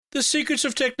The Secrets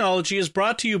of Technology is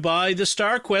brought to you by the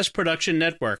StarQuest Production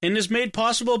Network and is made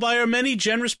possible by our many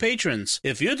generous patrons.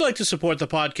 If you'd like to support the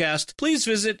podcast, please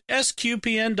visit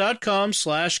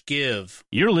sqpn.com/give.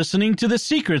 You're listening to The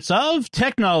Secrets of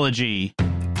Technology.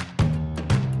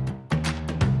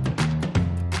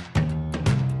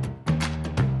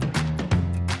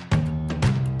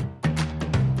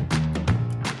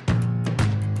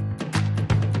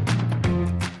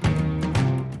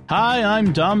 Hi,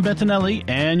 I'm Dom Bettinelli,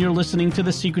 and you're listening to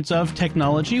The Secrets of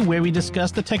Technology, where we discuss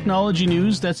the technology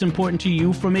news that's important to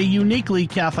you from a uniquely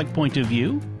Catholic point of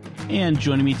view. And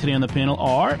joining me today on the panel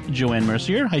are Joanne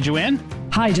Mercier. Hi, Joanne.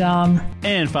 Hi, Dom.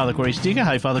 And Father Corey Stiga.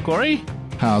 Hi, Father Corey.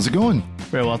 How's it going?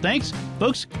 Very well, thanks.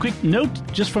 Folks, quick note,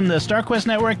 just from the StarQuest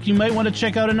Network, you might want to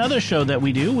check out another show that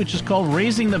we do, which is called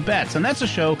Raising the Bets. And that's a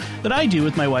show that I do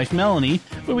with my wife, Melanie,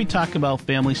 where we talk about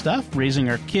family stuff, raising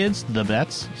our kids, the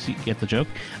bets. See, get the joke?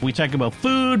 We talk about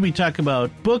food, we talk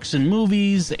about books and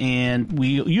movies, and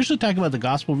we usually talk about the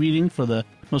gospel reading for the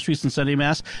most recent Sunday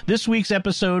Mass. This week's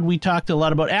episode, we talked a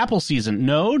lot about apple season.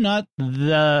 No, not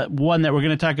the one that we're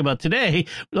going to talk about today,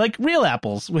 like real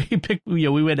apples. We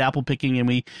went apple picking and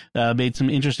we made some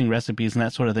interesting recipes and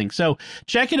that sort of thing. So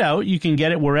check it out. You can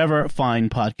get it wherever fine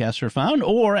podcasts are found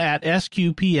or at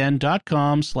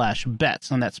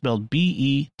sqpn.com/bets, and that's spelled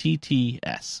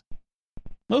BETTS.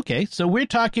 Okay, so we're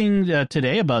talking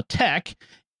today about tech.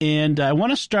 And I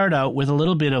want to start out with a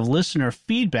little bit of listener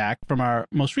feedback from our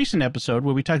most recent episode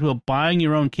where we talked about buying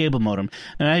your own cable modem.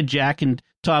 And I had Jack and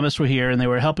Thomas were here, and they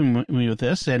were helping me with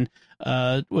this. And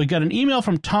we got an email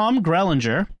from Tom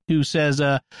Grellinger, who says,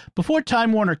 before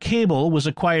Time Warner Cable was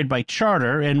acquired by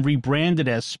Charter and rebranded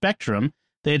as Spectrum,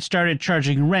 they had started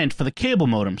charging rent for the cable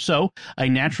modem. So I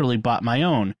naturally bought my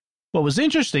own. What was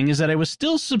interesting is that I was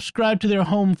still subscribed to their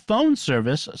home phone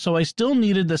service, so I still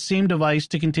needed the same device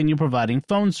to continue providing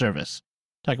phone service.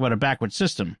 Talk about a backward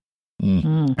system.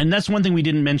 Mm. And that's one thing we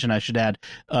didn't mention, I should add,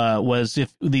 was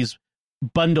if these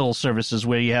bundle services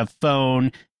where you have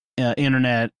phone,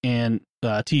 internet, and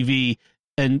TV,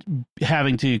 and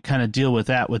having to kind of deal with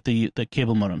that with the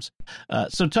cable modems.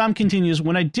 So Tom continues,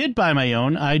 when I did buy my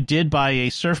own, I did buy a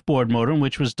surfboard modem,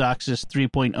 which was DOCSIS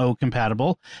 3.0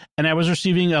 compatible, and I was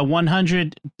receiving a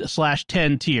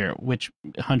 100/10 tier, which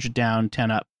 100 down,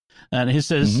 10 up. And he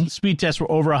says speed tests were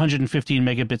over 115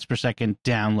 megabits per second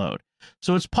download.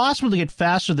 So it's possible to get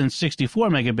faster than 64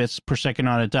 megabits per second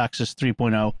on a DOCSIS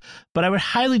 3.0, but I would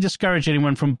highly discourage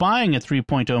anyone from buying a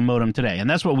 3.0 modem today. And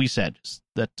that's what we said,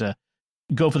 that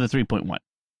go for the 3.1.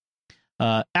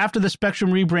 After the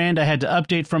Spectrum rebrand, I had to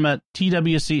update from a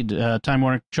TWC, Time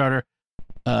Warner Charter,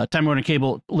 Time Warner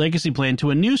Cable legacy plan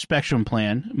to a new Spectrum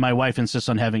plan. My wife insists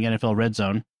on having NFL Red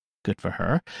Zone. Good for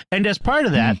her. And as part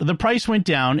of that, the price went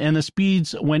down and the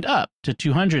speeds went up to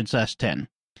 200/10.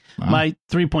 Wow. My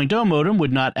 3.0 modem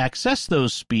would not access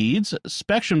those speeds.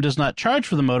 Spectrum does not charge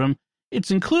for the modem.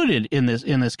 It's included in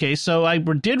this case, so I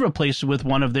did replace it with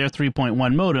one of their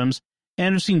 3.1 modems,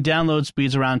 and I've seen download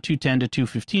speeds around 210 to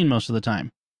 215 most of the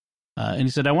time. And he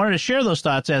said, I wanted to share those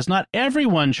thoughts as not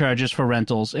everyone charges for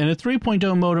rentals, and a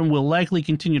 3.0 modem will likely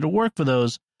continue to work for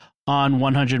those on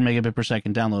 100 megabit per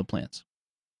second download plans.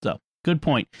 So, good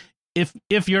point.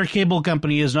 If your cable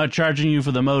company is not charging you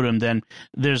for the modem, then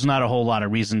there's not a whole lot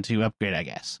of reason to upgrade, I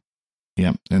guess.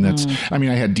 Yeah, and that's, I mean,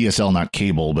 I had DSL, not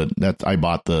cable, but I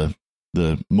bought the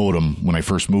modem when I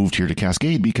first moved here to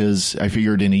Cascade because I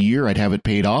figured in a year I'd have it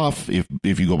paid off if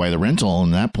you go by the rental.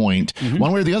 And at that point,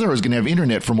 one way or the other, I was going to have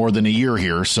internet for more than a year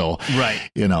here. So, right,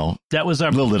 that was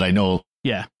little did I know.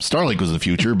 Yeah, Starlink was the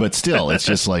future, but still, it's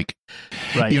just like,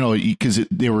 right, because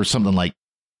they were something like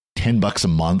 $10 a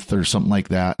month or something like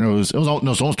that. It was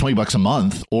almost $20 a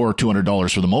month or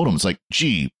 $200 for the modem. It's like,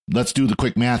 gee, let's do the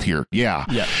quick math here. Yeah.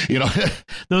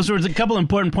 Those were the couple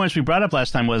important points we brought up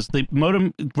last time. Was the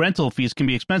modem rental fees can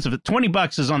be expensive.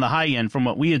 $20 is on the high end from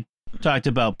what we had talked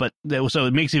about, but so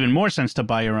it makes even more sense to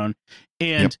buy your own.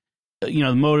 And the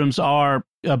modems are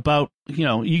about,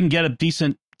 you can get a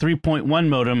decent 3.1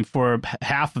 modem for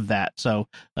half of that. So,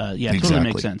 exactly. Totally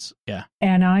makes sense. Yeah.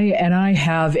 And I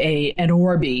have an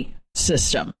Orbi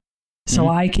system, so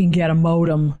I can get a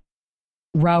modem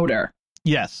router.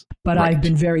 Yes. But right. I've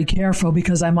been very careful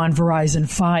because I'm on Verizon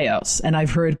Fios, and I've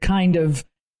heard kind of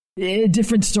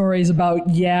different stories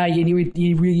about,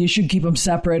 you should keep them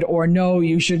separate, or no,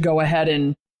 you should go ahead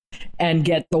and and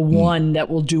get the one that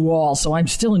will do all. So I'm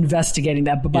still investigating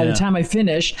that. But by the time I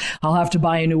finish, I'll have to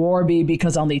buy a new Orbi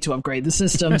because I'll need to upgrade the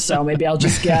system. So maybe I'll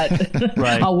just get,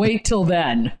 I'll wait till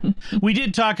then. We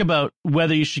did talk about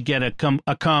whether you should get a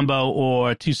combo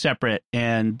or two separate.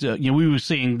 And, we were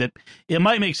seeing that it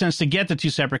might make sense to get the two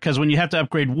separate because when you have to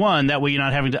upgrade one, that way you're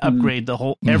not having to upgrade the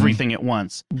whole, everything at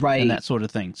once. Right. And that sort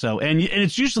of thing. So, and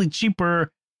it's usually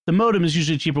cheaper. The modem is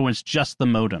usually cheaper when it's just the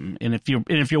modem, and if your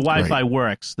Wi-Fi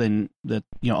works, then that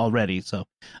already. So,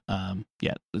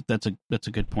 that's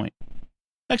a good point.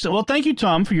 Excellent. Well, thank you,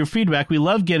 Tom, for your feedback. We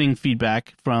love getting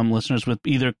feedback from listeners with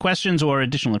either questions or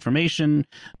additional information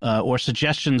or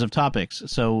suggestions of topics.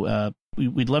 So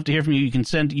we'd love to hear from you. You can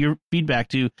send your feedback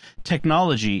to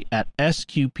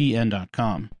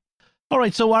technology@sqpn.com. All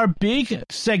right, so our big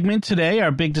segment today,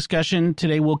 our big discussion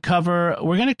today, we're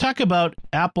going to talk about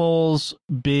Apple's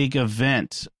big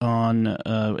event on,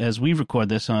 as we record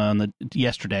this on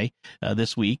yesterday,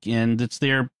 this week, and it's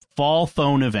their fall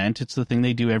phone event. It's the thing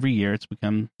they do every year. It's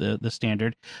become the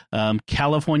standard.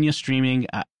 California streaming.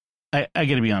 I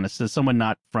got to be honest, as someone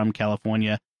not from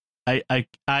California, I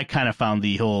kind of found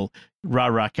the whole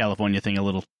rah-rah California thing a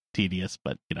little tedious,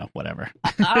 but whatever.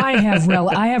 I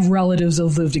have relatives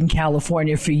who've lived in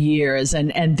California for years,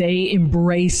 and they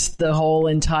embrace the whole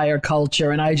entire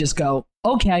culture, and I just go,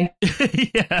 okay.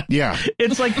 Yeah.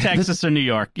 It's like Texas or New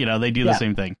York. They do the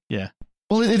same thing. Yeah.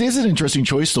 Well, it is an interesting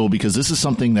choice, though, because this is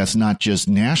something that's not just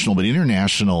national, but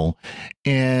international.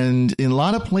 And in a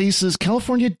lot of places,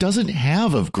 California doesn't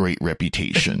have a great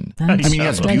reputation.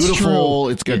 It's beautiful.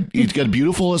 It's got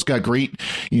beautiful. It's got great,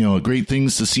 great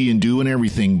things to see and do and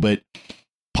everything. But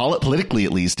politically,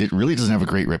 at least, it really doesn't have a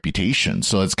great reputation.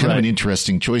 So it's kind of an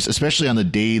interesting choice, especially on the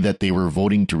day that they were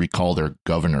voting to recall their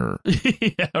governor.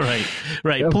 Right.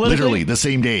 Literally the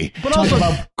same day. But also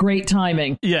about great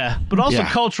timing. Yeah, but also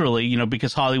culturally,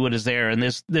 because Hollywood is there, and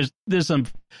there's some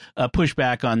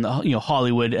pushback on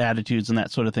Hollywood attitudes and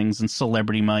that sort of things, and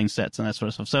celebrity mindsets and that sort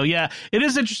of stuff. So yeah, it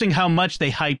is interesting how much they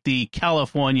hype the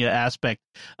California aspect.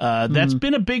 That's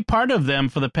been a big part of them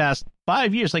for the past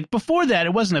 5 years. Like before that,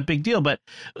 it wasn't a big deal, but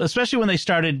especially when they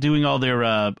started doing all their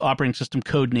operating system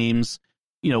code names,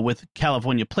 with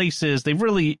California places, they've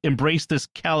really embraced this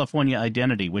California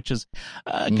identity, which is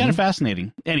kind of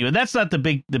fascinating. Anyway, that's not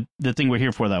the thing we're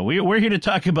here for, though. We're here to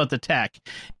talk about the tech,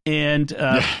 and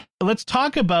let's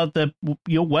talk about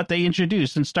what they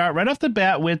introduced, and start right off the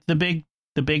bat with the big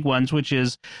ones, which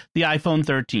is the iPhone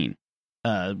 13.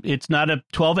 It's not a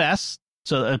 12S,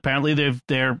 so apparently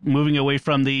they're moving away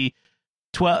from the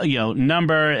 12,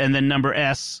 number and then number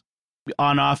S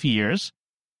on-off years.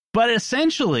 But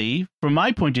essentially, from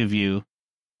my point of view,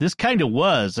 this kind of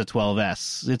was a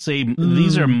 12S.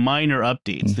 These are minor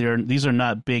updates. These are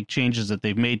not big changes that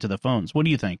they've made to the phones. What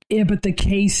do you think? Yeah, but the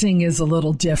casing is a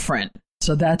little different.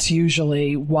 So that's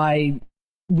usually why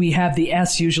we have the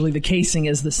S. Usually the casing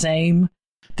is the same.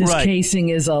 This casing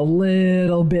is a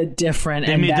little bit different.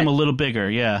 They made them a little bigger,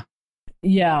 yeah.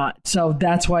 Yeah, so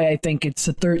that's why I think it's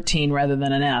a 13 rather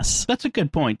than an S. That's a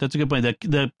good point.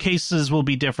 The cases will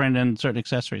be different and certain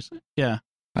accessories. Yeah.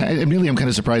 I'm kind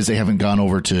of surprised they haven't gone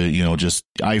over to, just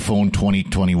iPhone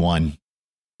 2021.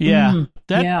 Yeah.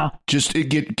 Just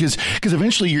because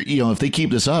eventually, if they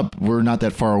keep this up, we're not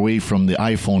that far away from the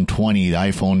iPhone 20, the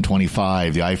iPhone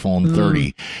 25, the iPhone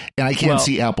 30. And I can't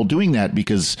see Apple doing that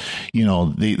because,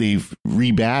 they've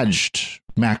rebadged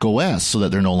Mac OS so that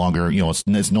they're no longer,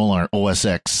 it's no longer OS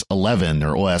X 11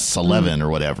 or OS 11 or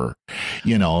whatever.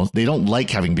 They don't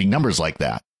like having big numbers like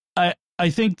that. I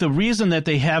think the reason that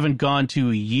they haven't gone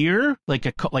to a year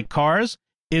like cars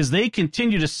is they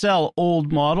continue to sell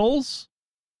old models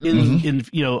in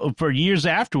for years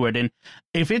afterward. And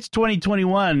if it's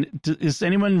 2021, does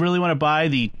anyone really want to buy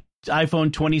the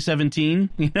iPhone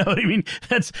 2017? You know what I mean?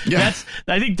 I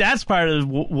think that's part of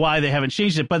why they haven't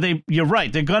changed it. But you're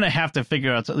right. They're going to have to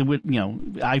figure out something with,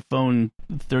 iPhone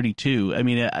 32. I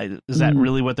mean, is that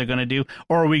really what they're going to do?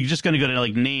 Or are we just going to go to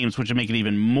like names, which would make it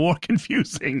even more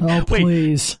confusing? Oh,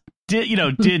 please.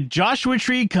 Did Joshua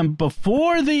Tree come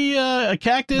before the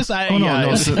cactus?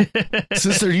 No.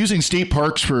 Since they're using state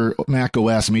parks for Mac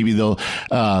OS, maybe they'll,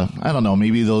 I don't know,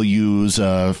 maybe they'll use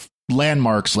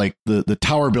landmarks like the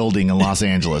Tower Building in Los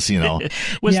Angeles,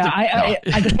 I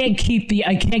can't keep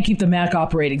the Mac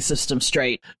operating system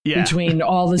straight between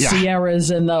all the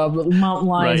Sierras and the mountain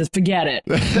lions. Right. Forget it.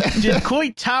 Did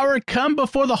Coit Tower come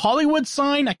before the Hollywood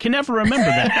sign? I can never remember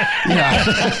that.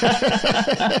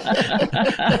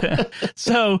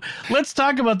 So let's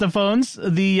talk about the phones.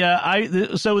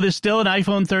 So there's still an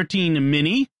iPhone 13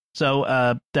 mini.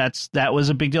 So that was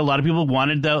a big deal. A lot of people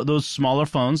wanted those smaller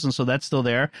phones, and so that's still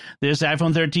there. There's the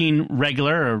iPhone 13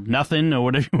 regular or nothing or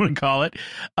whatever you want to call it.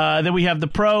 Then we have the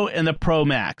Pro and the Pro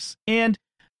Max. And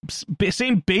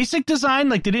same basic design,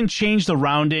 like they didn't change the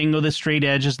rounding or the straight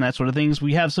edges and that sort of things.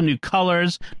 We have some new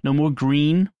colors, no more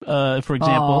green, for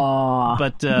example. Aww.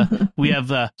 But we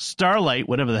have Starlight,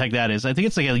 whatever the heck that is. I think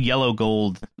it's like a yellow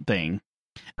gold thing.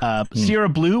 Sierra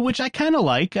Blue, which I kind of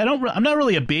like. I'm not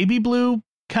really a baby blue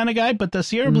kind of guy, but the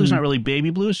Sierra Blue is not really baby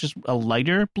blue. It's just a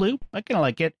lighter blue. I kind of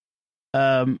like it.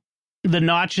 The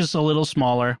notch is a little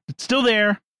smaller. It's still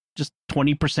there, just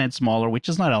 20% smaller, which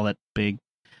is not all that big.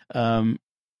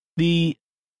 The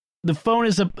phone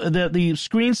is the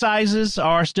screen sizes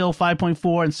are still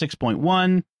 5.4 and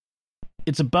 6.1.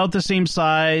 It's about the same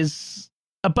size.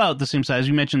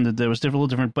 You mentioned that there was a little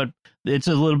different, but it's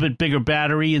a little bit bigger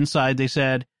battery inside, they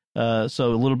said. So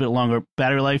a little bit longer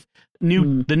battery life. The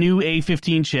new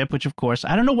A15 chip, which of course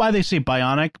I don't know why they say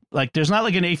bionic. Like there's not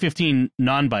like an A15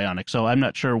 non-bionic, so I'm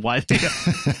not sure why.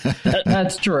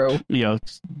 That's true.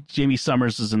 Jamie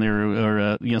Summers is in there,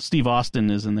 or Steve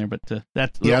Austin is in there, but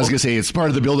that's I was gonna say it's part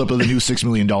of the buildup of the new $6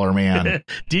 million man.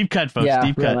 Deep cut, folks. Yeah,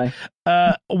 deep really.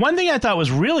 cut. One thing I thought was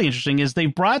really interesting is they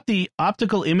brought the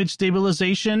optical image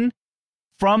stabilization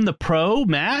from the Pro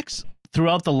Max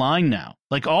throughout the line now.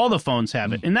 Like all the phones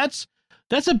have it, and that's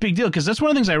a big deal because that's one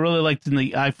of the things I really liked in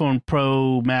the iPhone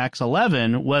Pro Max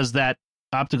 11 was that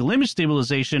optical image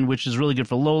stabilization, which is really good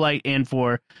for low light and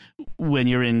for when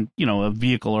you're in, a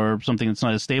vehicle or something that's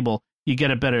not as stable. You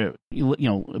get a better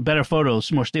photo,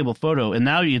 more stable photo, and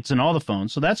now it's in all the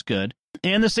phones, so that's good.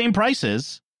 And the same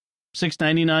prices,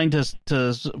 $699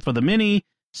 to for the Mini,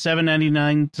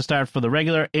 $799 to start for the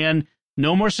regular, and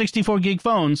no more 64 gig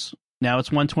phones. Now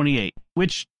it's 128,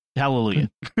 which. Hallelujah.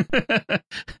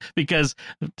 Because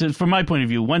from my point of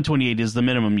view, 128 is the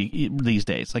minimum these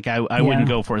days. Like I wouldn't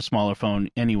go for a smaller phone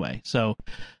anyway. So,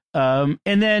 and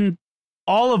then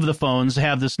all of the phones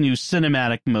have this new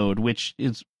cinematic mode, which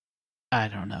is, I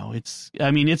don't know. It's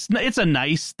a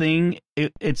nice thing.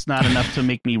 It's not enough to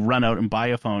make me run out and buy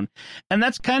a phone. And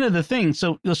that's kind of the thing.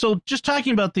 So just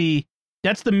talking about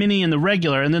that's the Mini and the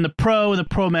regular, and then the Pro and the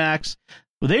Pro Max,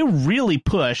 they really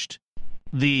pushed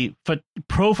the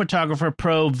pro photographer,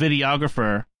 pro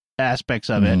videographer aspects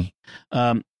of it.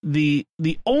 The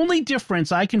only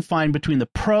difference I can find between the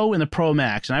Pro and the Pro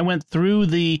Max, and I went through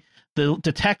the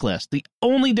tech list, the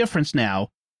only difference now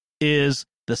is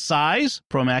the size.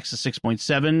 Pro Max is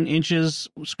 6.7 inches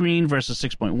screen versus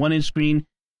 6.1 inch screen,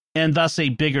 and thus a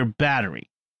bigger battery.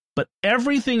 But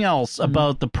everything else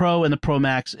about the Pro and the Pro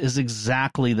Max is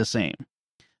exactly the same.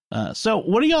 So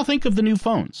what do y'all think of the new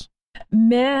phones?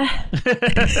 Meh.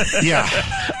 Yeah.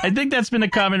 I think that's been a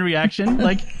common reaction.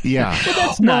 Like, yeah. Well,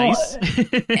 that's nice.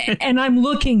 And I'm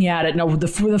looking at it. No, the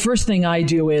first thing I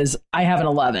do is I have an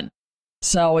 11.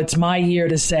 So it's my year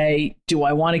to say, do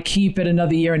I want to keep it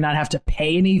another year and not have to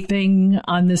pay anything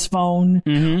on this phone?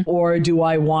 Mm-hmm. Or do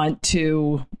I want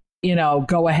to,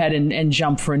 go ahead and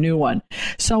jump for a new one?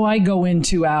 So I go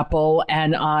into Apple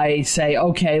and I say,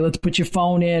 okay, let's put your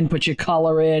phone in, put your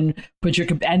color in,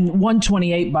 and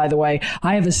 128, by the way,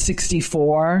 I have a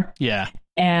 64. Yeah.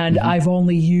 And I've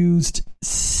only used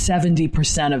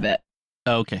 70% of it.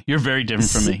 Okay. You're very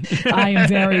different from me. I am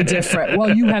very different.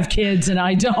 Well, you have kids and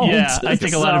I don't. Yeah, I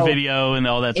take a lot of video and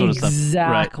all that sort of stuff.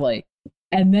 Exactly. Right.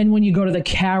 And then when you go to the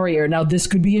carrier, now this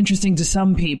could be interesting to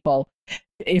some people.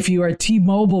 If you are a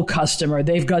T-Mobile customer,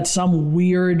 they've got some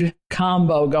weird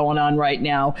combo going on right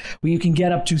now where you can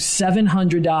get up to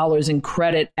 $700 in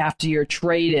credit after your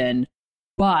trade-in.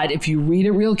 But if you read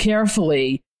it real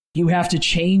carefully, you have to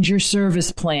change your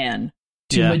service plan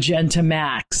to Magenta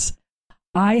Max.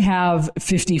 I have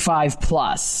 55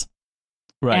 plus.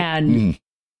 Right. And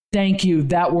thank you.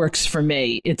 That works for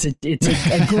me. It's a good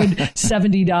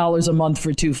 $70 a month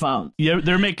for two phones. Yeah,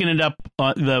 they're making it up.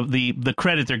 The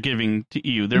credit they're giving to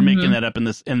you, they're making that up in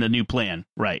the new plan,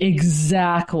 right?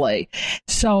 Exactly.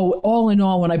 So all in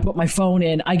all, when I put my phone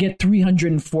in, I get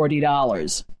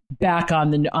 $340 back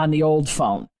on the old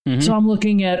phone. Mm-hmm. So I'm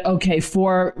looking at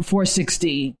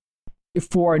 $460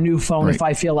 for a new phone if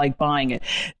I feel like buying it.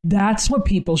 That's what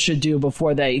people should do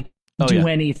before they do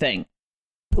anything.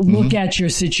 Look at your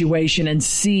situation and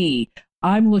see.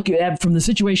 I'm looking at, from the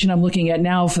situation I'm looking at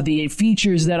now, for the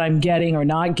features that I'm getting or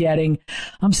not getting,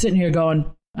 I'm sitting here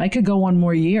going, I could go one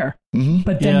more year. Mm-hmm.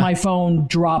 But then my phone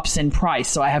drops in price,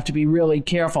 so I have to be really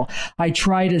careful. I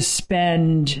try to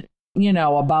spend,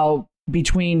 about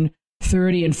between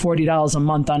 $30 and $40 a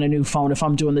month on a new phone if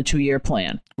I'm doing the 2-year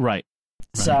plan. Right.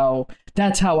 So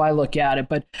that's how I look at it.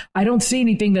 But I don't see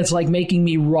anything that's like making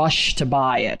me rush to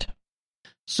buy it.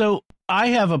 So I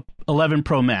have a 11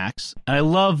 Pro Max, and I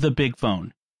love the big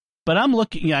phone. But I'm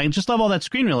looking, I just love all that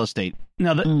screen real estate.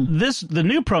 Now, the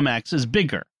new Pro Max is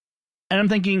bigger. And I'm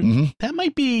thinking, that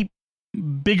might be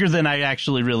bigger than I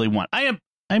actually really want. I'm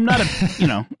not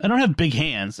I don't have big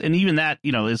hands. And even that,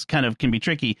 is can be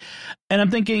tricky. And I'm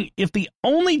thinking, if the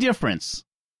only difference,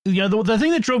 the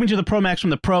thing that drove me to the Pro Max from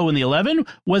the Pro and the 11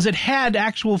 was it had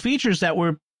actual features that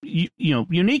were,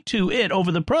 unique to it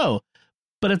over the Pro.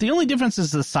 But if the only difference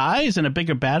is the size and a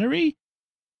bigger battery,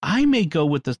 I may go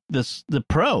with the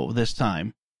Pro this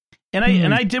time. And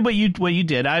I did what you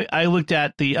did. I looked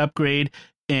at the upgrade,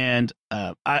 and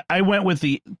I went with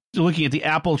looking at the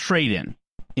Apple trade-in,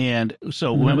 and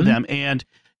so went with them. And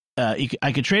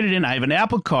I could trade it in. I have an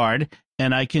Apple card,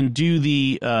 and I can do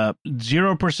the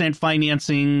 0%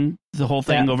 financing, the whole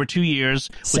thing over 2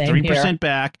 years with 3%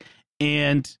 back.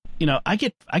 And I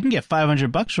can get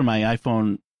 $500 for my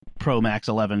iPhone Pro Max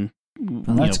 11.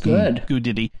 That's good.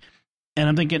 Goodity. And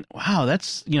I'm thinking, wow,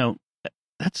 that's a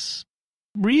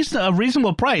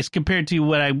reasonable price compared to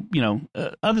what I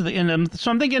other than.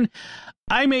 So I'm thinking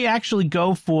I may actually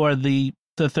go for the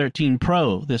 13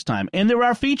 Pro this time. And there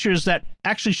are features that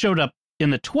actually showed up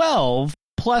in the 12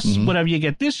 plus whatever you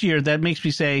get this year that makes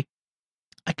me say,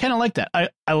 I kind of like that.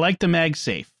 I like the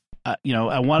MagSafe. I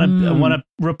want to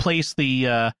replace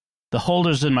the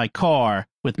holders in my car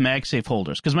with MagSafe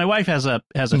holders because my wife has a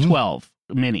 12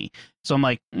 mini. So I'm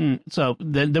like, so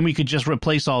then we could just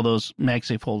replace all those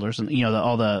MagSafe holders and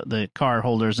all the car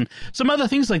holders and some other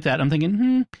things like that. I'm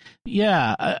thinking,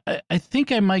 I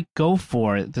think I might go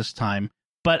for it this time,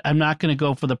 but I'm not going to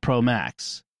go for the Pro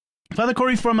Max. Father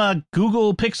Cory, from a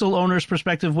Google Pixel owner's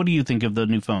perspective, what do you think of the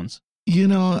new phones?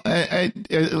 I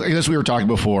guess we were talking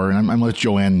before, and I'm with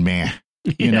Joanne. Meh.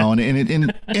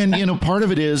 And part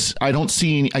of it is I don't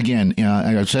see again.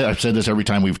 I've said this every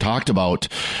time we've talked about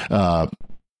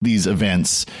these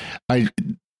events.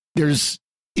 There's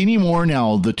anymore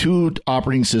now. The two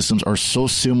operating systems are so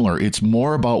similar. It's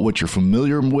more about what you're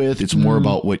familiar with. It's more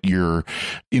about what you're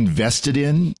invested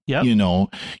in. Yep.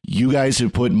 You guys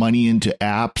have put money into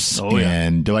apps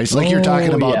and devices, like you're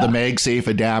talking about the MagSafe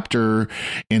adapter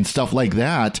and stuff like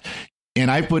that. And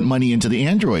I put money into the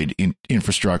Android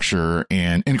infrastructure.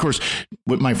 And of course,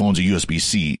 my phone's a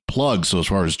USB-C plug. So as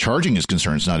far as charging is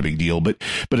concerned, it's not a big deal. But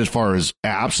as far as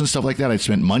apps and stuff like that, I've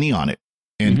spent money on it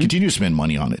and continue to spend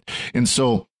money on it. And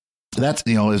so that's,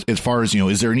 as far as,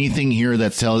 is there anything here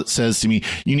that says to me,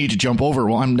 you need to jump over?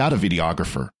 Well, I'm not a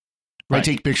videographer. Right. I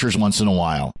take pictures once in a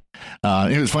while.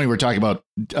 It was funny. We're talking about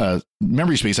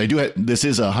memory space. This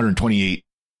is a 128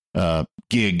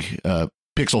 gig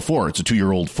Pixel 4. It's a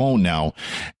 2-year-old phone now,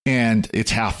 and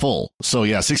it's half full. So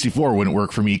 64 wouldn't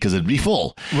work for me because it'd be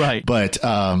full. Right. But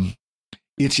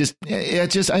it's just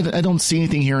I don't see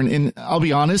anything here. And I'll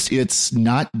be honest, it's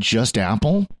not just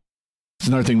Apple. It's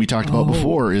another thing we talked about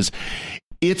before is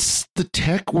it's the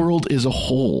tech world as a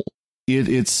whole.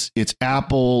 It's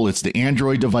Apple, it's the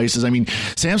Android devices. I mean,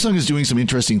 Samsung is doing some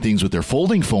interesting things with their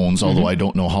folding phones, although I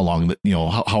don't know how long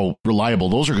how reliable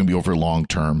those are going to be over long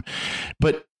term.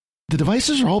 But the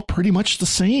devices are all pretty much the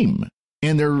same.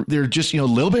 And they're just, a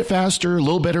little bit faster, a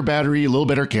little better battery, a little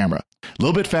better camera, a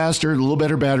little bit faster, a little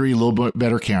better battery, a little bit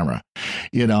better camera,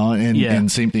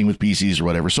 and same thing with PCs or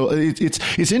whatever. So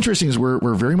it's interesting is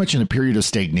we're very much in a period of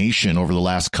stagnation over the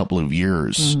last couple of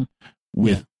years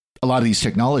with a lot of these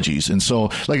technologies. And so,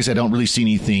 like I said, I don't really see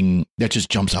anything that just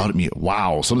jumps out at me.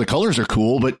 Wow. Some of the colors are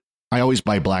cool, but I always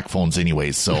buy black phones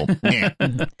anyways. So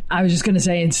I was just going to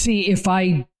say, and see if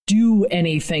I do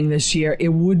anything this year, it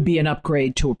would be an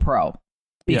upgrade to a Pro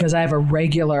because I have a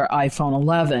regular iPhone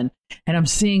 11 and I'm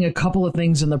seeing a couple of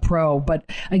things in the Pro. But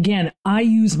again, I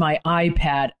use my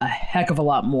iPad a heck of a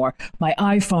lot more. My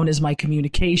iPhone is my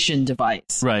communication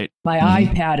device. Right. My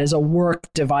iPad is a work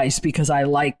device because I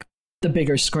like the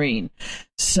bigger screen.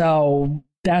 So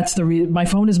that's the reason. My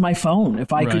phone is my phone.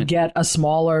 If I could get a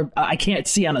smaller, I can't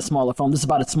see on a smaller phone. This is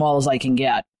about as small as I can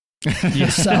get.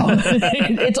 So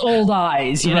it's old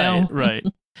eyes, you know? Right.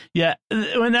 Yeah.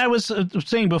 And I was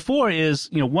saying before is,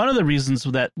 one of the reasons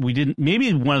that we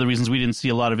didn't see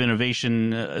a lot of innovation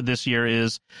this year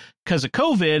is because of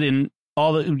COVID and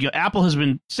all the, Apple has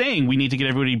been saying we need to get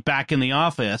everybody back in the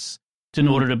office in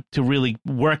order to really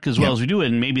work as well as we do it.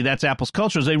 And maybe that's Apple's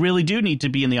culture. Is they really do need to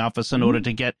be in the office in order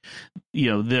to get,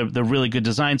 the really good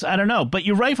designs. I don't know. But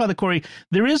you're right, Father Cory.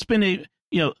 There has been a,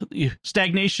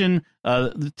 stagnation,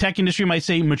 the tech industry might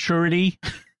say maturity,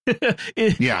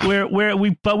 where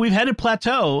we've had a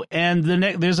plateau, and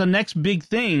there's a next big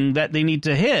thing that they need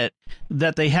to hit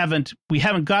that we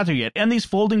haven't got there yet. And these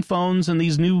folding phones and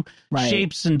these new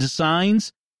shapes and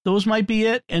designs, those might be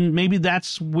it, and maybe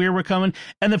that's where we're coming.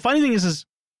 And the funny thing is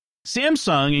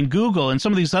Samsung and Google and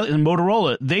some of these and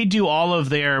Motorola, they do all of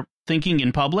their thinking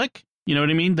in public. You know what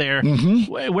I mean?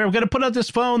 We're going to put out this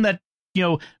phone that,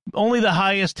 only the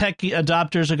highest tech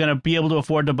adopters are going to be able to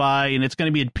afford to buy, and it's going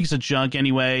to be a piece of junk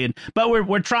anyway. But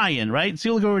we're trying, right?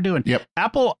 See, look what we're doing. Yep.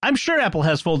 Apple, I'm sure Apple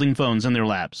has folding phones in their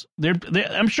labs.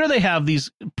 I'm sure they have these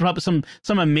probably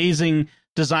some amazing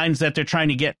designs that they're trying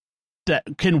to get that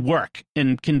can work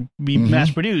and can be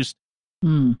mass produced,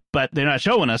 but they're not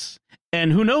showing us.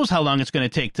 And who knows how long it's going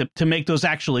to take to make those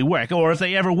actually work, or if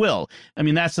they ever will. I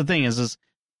mean, that's the thing is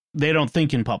they don't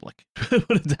think in public. Put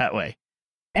it that way.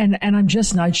 And I'm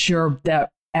just not sure that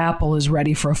Apple is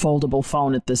ready for a foldable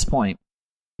phone at this point.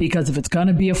 Because if it's going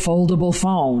to be a foldable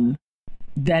phone,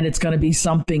 then it's going to be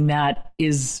something that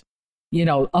is,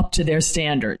 up to their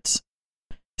standards.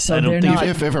 So they're not.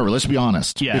 If ever, let's be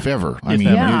honest. Yeah. If ever, I mean,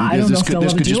 this could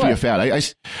just be a fad.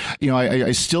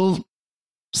 I still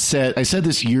said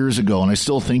this years ago, and I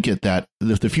still think that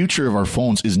the future of our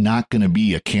phones is not going to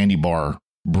be a candy bar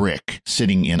brick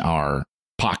sitting in our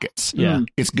pockets. Yeah.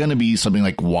 It's going to be something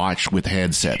like watch with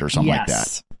headset or something like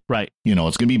that. Right. It's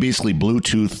going to be basically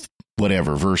Bluetooth,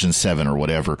 whatever, version 7 or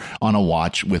whatever on a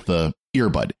watch with a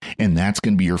earbud. And that's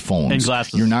going to be your phones. And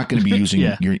glasses. You're not going to be using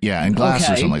and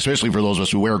glasses or something, especially for those of us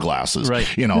who wear glasses. Right.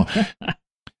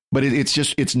 But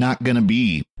it's not going to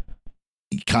be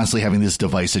constantly having this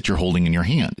device that you're holding in your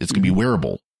hand. It's going to be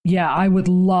wearable. Yeah, I would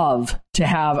love to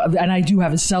have, and I do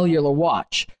have a cellular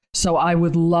watch. So I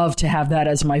would love to have that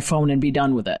as my phone and be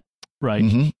done with it. Right.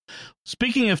 Mm-hmm.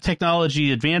 Speaking of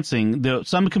technology advancing,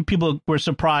 some people were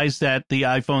surprised that the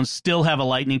iPhones still have a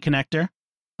Lightning connector.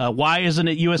 Why isn't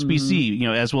it USB-C?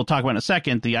 As we'll talk about in a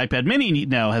second, the iPad Mini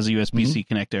now has a USB-C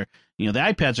connector. The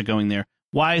iPads are going there.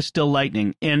 Why is still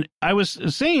Lightning? And I was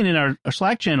saying in our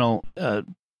Slack channel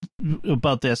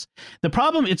about this, the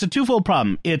problem, it's a twofold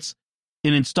problem. It's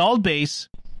an installed base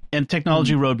and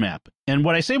technology roadmap. And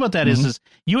what I say about that is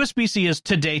USB-C is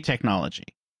today technology.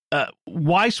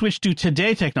 Why switch to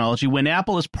today technology when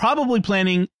Apple is probably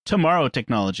planning tomorrow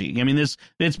technology? I mean,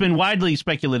 it's been widely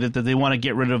speculated that they want to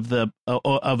get rid of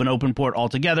of an open port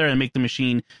altogether and make the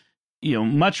machine,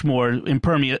 much more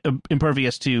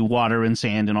impervious to water and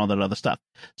sand and all that other stuff.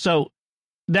 So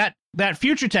that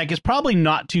future tech is probably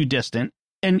not too distant.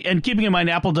 And keeping in mind,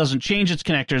 Apple doesn't change its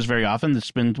connectors very often. It's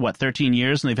been 13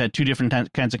 years, and they've had two different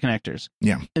kinds of connectors.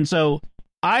 Yeah, and so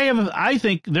I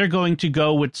think they're going to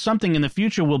go with something in the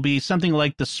future will be something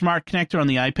like the smart connector on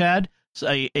the iPad, so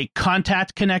a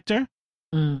contact connector,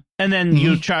 and then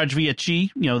you charge via Qi,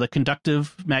 the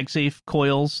conductive MagSafe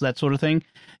coils, that sort of thing.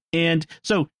 And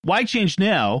so why change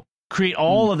now? Create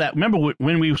all of that. Remember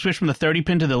when we switched from the 30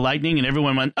 pin to the Lightning and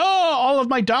everyone went, all of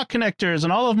my dock connectors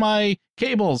and all of my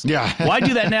cables. Yeah. Why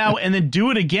do that now and then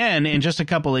do it again in just a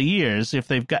couple of years if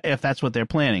that's what they're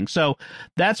planning? So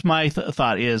that's my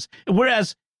thought is,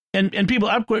 whereas, and people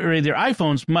upgrade their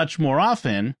iPhones much more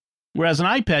often, whereas an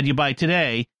iPad you buy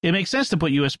today, it makes sense to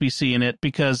put USB-C in it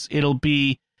because you're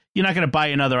not going to buy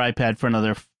another iPad for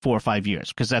another 4 or 5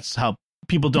 years because that's how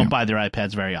people don't buy their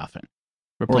iPads very often.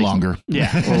 Or longer. Yeah,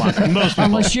 or longer. Most people.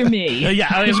 Unless you're me. Yeah,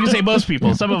 I was going to say most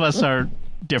people. Some of us are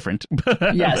different.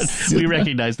 Yes. We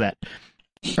recognize that.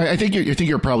 I think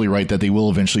you're probably right that they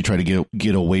will eventually try to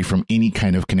get away from any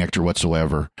kind of connector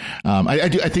whatsoever. I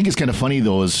think it's kind of funny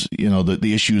though, is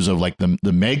the issues of like the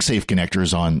MagSafe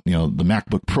connectors on the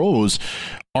MacBook Pros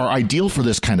are ideal for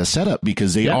this kind of setup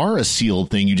because they are a sealed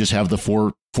thing. You just have the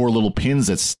four little pins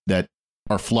that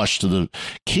are flush to the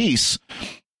case,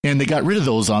 and they got rid of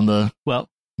those on the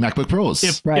MacBook Pros.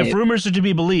 If rumors are to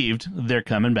be believed, they're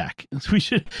coming back.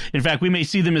 In fact, we may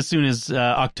see them as soon as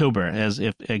October,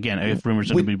 if rumors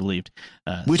are to be believed.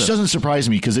 Which doesn't surprise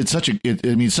me because it's such an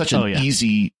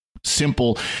easy,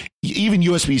 simple, even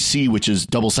USB-C, which is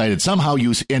double-sided. Somehow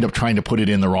you end up trying to put it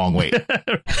in the wrong way.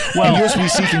 Well,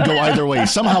 USB-C can go either way.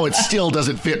 Somehow it still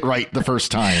doesn't fit right the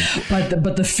first time.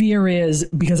 But the fear is,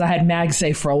 because I had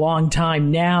MagSafe for a long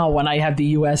time, now when I have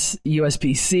the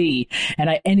USB-C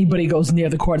and anybody goes near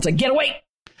the cord, it's like, get away!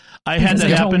 I had that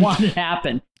happen. I don't want it to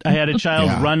happen. I had a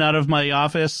child run out of my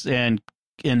office and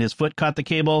his foot caught the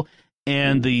cable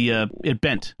and it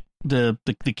bent. The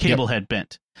cable head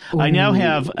bent. Ooh. I now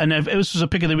have, and this was a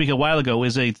pick of the week a while ago,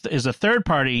 is a third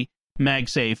party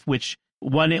MagSafe, which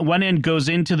one end goes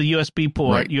into the USB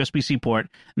port, USB-C port,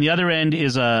 and the other end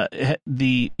is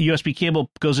the USB cable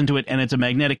goes into it, and it's a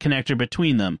magnetic connector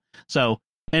between them. So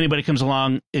anybody comes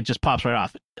along, it just pops right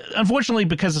off. Unfortunately,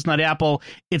 because it's not Apple,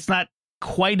 it's not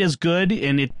quite as good,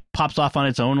 and it pops off on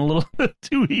its own a little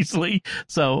too easily.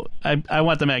 So I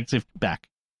want the MagSafe back.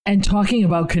 And talking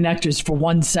about connectors for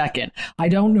 1 second, I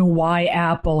don't know why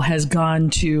Apple has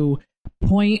gone to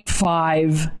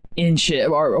 0.5 inches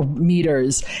or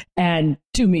meters and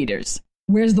 2 meters.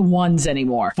 Where's the ones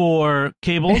anymore? For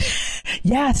cables?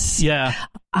 Yes. Yeah.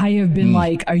 I have been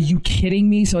like, are you kidding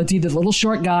me? So it's either the little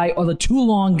short guy or the too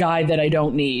long guy that I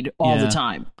don't need all the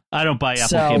time. I don't buy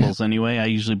Apple cables anyway. I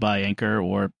usually buy Anchor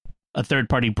or a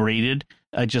third-party braided.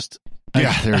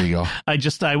 There you go.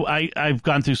 I've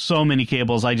gone through so many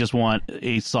cables. I just want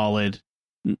a solid,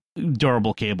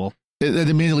 durable cable.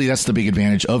 Admittedly, that's the big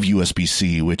advantage of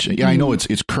USB-C, which I know it's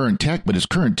current tech, but it's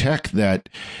current tech that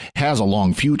has a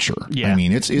long future. Yeah. I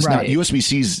mean, it's not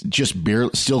USB-C's just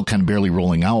still kind of barely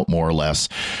rolling out, more or less.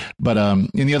 But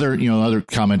in the other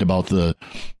comment about the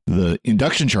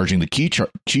induction charging,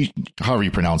 the however you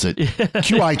pronounce it,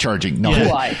 QI charging,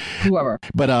 QI, whoever.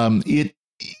 But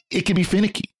it can be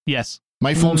finicky. Yes,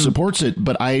 my phone supports it,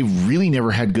 but I really never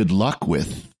had good luck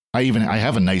with. I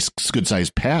have a nice, good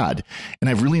sized pad, and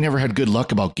I've really never had good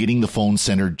luck about getting the phone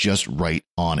centered just right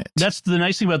on it. That's the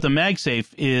nice thing about the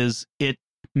MagSafe is it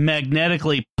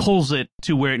magnetically pulls it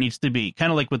to where it needs to be,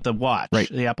 kind of like with the watch,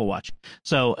 the Apple Watch.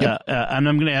 So, and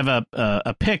I'm going to have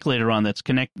a pic later on that's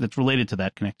related to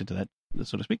that, connected to that,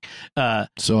 so to speak. I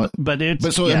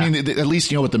mean, at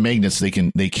least with the magnets they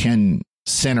can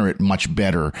center it much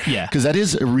better. Yeah. Because that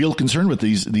is a real concern with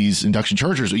these induction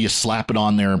chargers. You slap it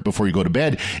on there before you go to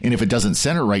bed, and if it doesn't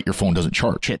center right, your phone doesn't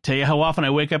charge. Can't tell you how often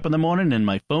I wake up in the morning and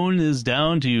my phone is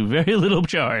down to very little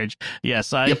charge.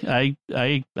 Yes, I'm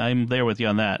there with you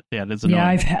on that. Yeah, that's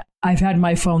annoying. Yeah, I've had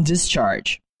my phone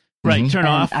discharge. Right, turn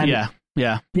off.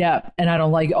 Yeah. Yeah, and I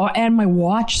don't like and my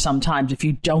watch sometimes if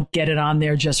you don't get it on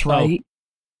there just right.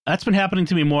 That's been happening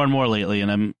to me more and more lately,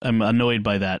 and I'm annoyed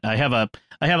by that. I have a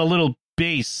little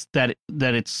base that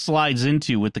it slides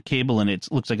into with the cable, and it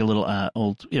looks like a little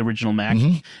old original Mac,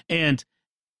 and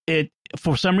it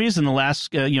for some reason in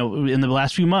the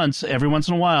last few months, every once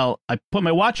in a while I put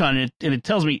my watch on it and it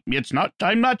tells me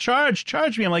I'm not charged,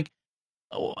 charge me. I'm like,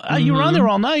 you were on there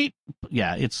all night.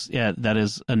 That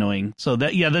is annoying. So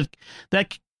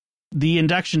that the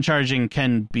induction charging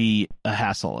can be a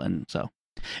hassle, and so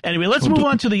anyway, let's move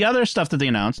on to the other stuff that they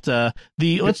announced.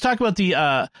 Let's talk about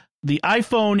the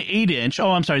iPhone 8-inch.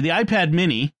 Oh, I'm sorry, the iPad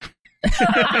Mini.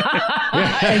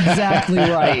 Exactly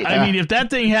right. I mean, if that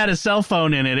thing had a cell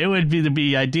phone in it, it would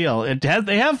be ideal.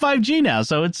 They have 5G now,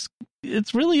 so it's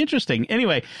really interesting.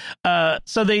 Anyway,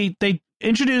 so they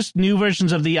introduced new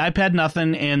versions of the iPad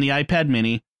Nothing and the iPad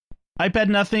Mini. iPad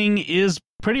Nothing is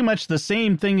pretty much the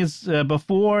same thing as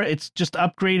before. It's just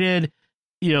upgraded,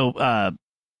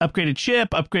 upgraded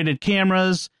chip, upgraded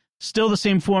cameras. Still the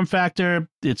same form factor.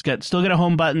 It's still got a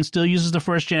home button. Still uses the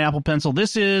first gen Apple Pencil.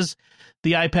 This is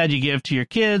the iPad you give to your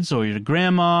kids or your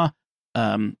grandma.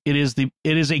 It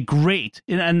is a great,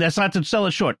 and that's not to sell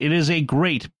it short. It is a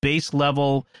great base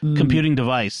level computing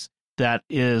device that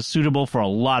is suitable for a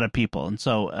lot of people. And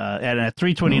so, at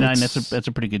 $329, that's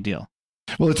a pretty good deal.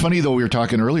 Well, it's funny, though, we were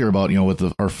talking earlier about,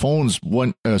 with our phones,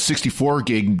 64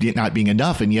 gig not being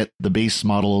enough, and yet the base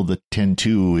model of the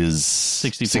 10.2 is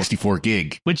 64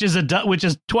 gig. Which is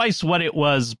twice what it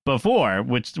was before,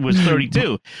 which was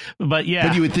 32. But yeah.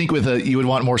 But you would think you would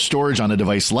want more storage on a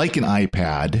device like an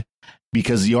iPad,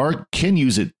 because you can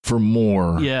use it for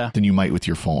more than you might with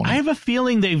your phone. I have a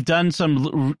feeling they've done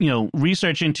some,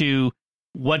 research into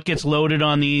what gets loaded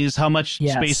on these, how much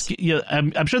space.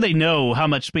 I'm sure they know how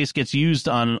much space gets used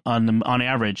on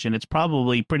average, and it's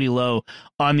probably pretty low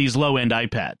on these low end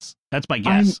iPads. That's my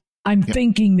guess. I'm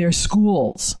thinking they're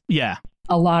schools. Yeah.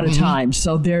 A lot of times,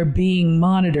 so they're being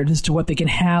monitored as to what they can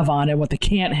have on it, what they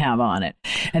can't have on it,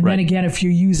 and then again, if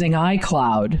you're using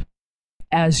iCloud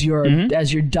as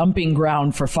your dumping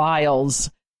ground for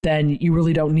files, then you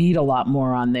really don't need a lot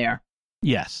more on there.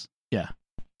 Yes. Yeah.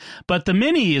 But the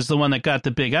Mini is the one that got the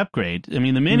big upgrade. I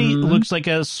mean, the Mini looks like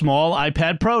a small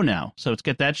iPad Pro now. So it's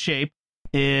got that shape,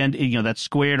 and that's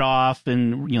squared off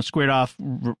round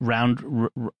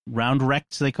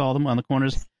rects, they call them, on the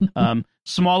corners.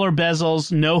 Smaller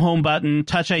bezels, no home button,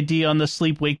 Touch ID on the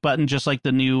sleep wake button, just like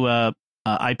the new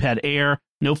iPad Air.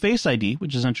 No Face ID,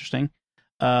 which is interesting.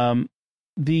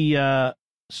 The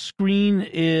screen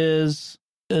is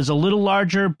a little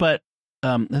larger, but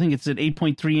I think it's an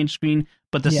 8.3 inch screen,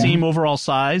 but the same overall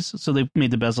size. So they've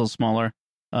made the bezel smaller,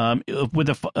 with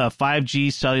a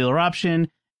 5G cellular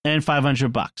option and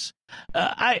 $500.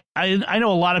 I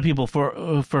know a lot of people for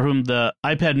whom the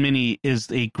iPad Mini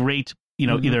is a great,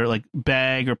 either like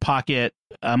bag or pocket,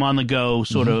 I'm on the go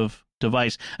sort of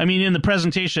device. I mean, in the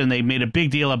presentation, they made a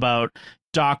big deal about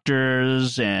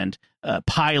doctors and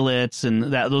pilots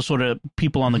and those sort of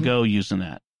people on the go using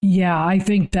that. Yeah, I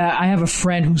think that I have a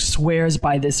friend who swears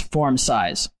by this form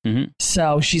size. Mm-hmm.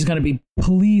 So she's going to be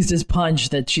pleased as punch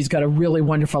that she's got a really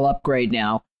wonderful upgrade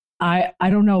now. I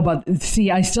don't know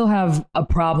I still have a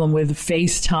problem with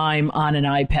FaceTime on an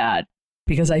iPad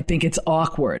because I think it's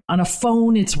awkward. On a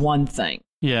phone, it's one thing.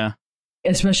 Yeah.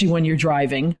 Especially when you're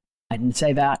driving. I didn't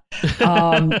say that.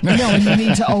 And you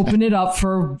need to open it up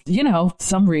for,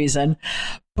 some reason.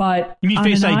 But you mean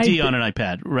Face ID on an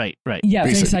iPad. Right. Yeah,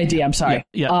 Face ID. I'm sorry.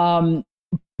 Yeah.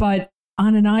 But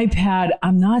on an iPad,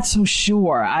 I'm not so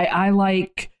sure. I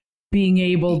like being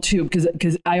able to,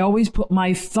 because I always put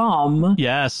my thumb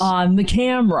on the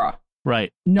camera.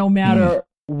 Right. No matter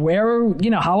where,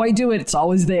 how I do it, it's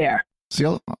always there. See,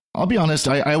 I'll be honest.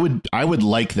 I would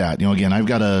like that. Again, I've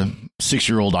got a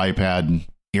 6-year-old iPad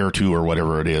Air 2 or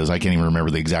whatever it is. I can't even remember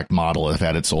the exact model. I've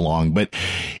had it so long,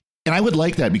 and I would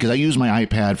like that because I use my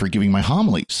iPad for giving my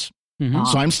homilies. Mm-hmm.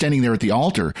 So I'm standing there at the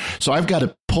altar. So I've got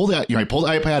to pull that, I pull the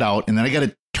iPad out and then I got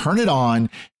to turn it on,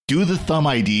 do the thumb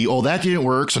ID. Oh, that didn't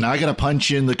work. So now I got to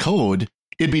punch in the code.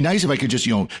 It'd be nice if I could just,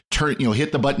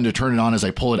 hit the button to turn it on as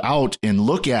I pull it out and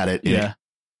look at it. And it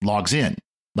logs in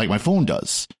like my phone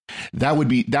does. That would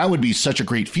be such a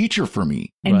great feature for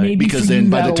me. And maybe because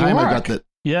then by the time work. I got the,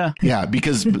 yeah,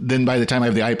 because then by the time I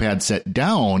have the iPad set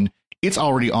down, it's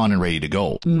already on and ready to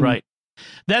go. Right.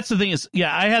 That's the thing is,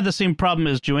 I had the same problem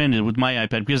as Joanne did with my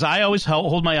iPad because I always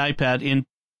hold my iPad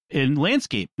in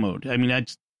landscape mode. I mean,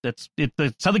 that's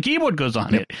how the keyboard goes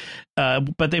on it.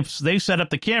 But they've set up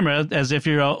the camera as if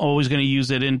you're always going to use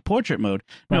it in portrait mode.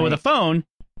 Now with a phone,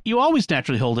 you always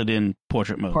naturally hold it in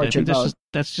portrait mode.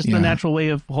 That's just the natural way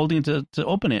of holding it to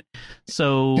open it.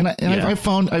 So, I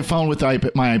found with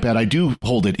my iPad, I do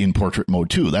hold it in portrait mode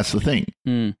too. That's the thing.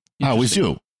 I always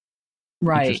do.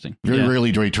 Right. Very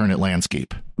rarely do I turn it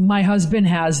landscape. My husband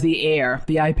has the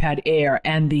iPad Air,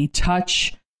 and the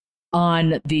touch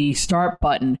on the start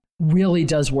button really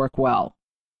does work well.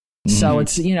 So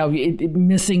it's,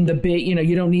 missing the bit,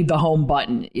 you don't need the home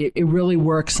button. It really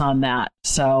works on that.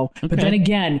 So, but then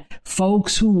again,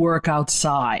 folks who work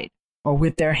outside or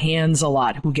with their hands a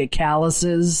lot, who get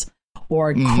calluses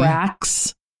or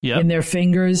cracks in their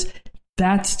fingers,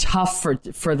 that's tough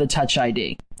for the Touch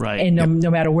ID. Right. And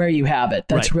no matter where you have it,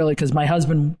 that's really because my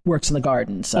husband works in the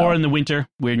garden. So. Or in the winter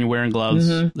when you're wearing gloves,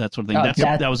 that sort of thing.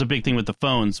 That was a big thing with the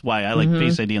phones, why I like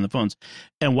Face ID on the phones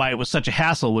and why it was such a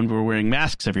hassle when we were wearing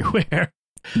masks everywhere.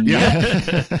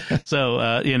 Yeah.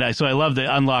 So, so I love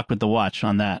the unlock with the watch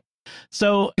on that.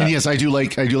 So yes, I do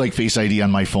like Face ID on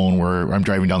my phone where I'm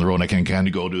driving down the road and I can kind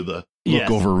of go to the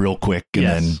look over real quick and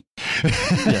then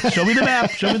show me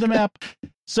the map.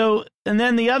 So, and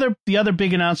then the other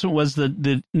big announcement was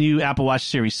the new Apple Watch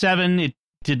Series 7. It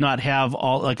did not have a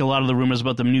lot of the rumors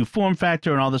about the new form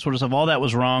factor and all this sort of stuff. All that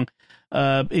was wrong.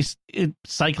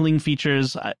 Cycling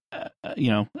features,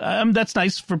 that's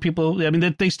nice for people. I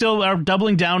mean, they still are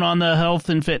doubling down on the health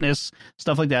and fitness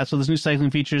stuff like that. So there's new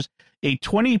cycling features, a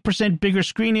 20% bigger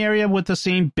screen area with the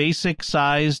same basic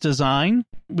size design,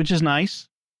 which is nice.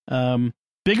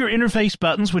 Bigger interface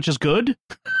buttons, which is good.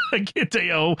 I can't tell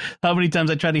you how many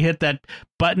times I try to hit that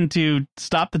button to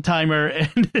stop the timer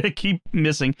and keep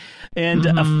missing. And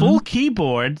a full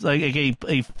keyboard, like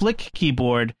a flick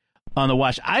keyboard on the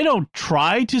watch. I don't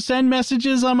try to send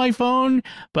messages on my phone,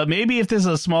 but maybe if there's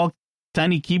a small,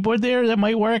 tiny keyboard there, that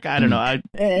might work. I don't know.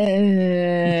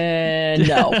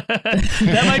 No.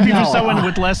 That might be for someone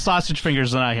with less sausage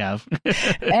fingers than I have.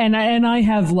 and I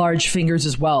have large fingers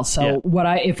as well. So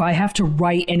if I have to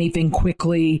write anything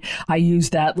quickly, I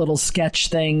use that little sketch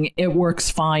thing. It works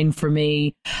fine for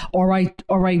me. Or I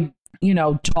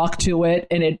talk to it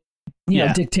and it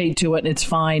dictate to it and it's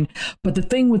fine. But the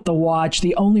thing with the watch,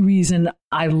 the only reason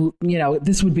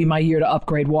this would be my year to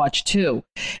upgrade watch too.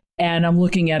 And I'm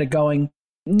looking at it going,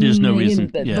 there's no reason.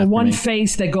 The one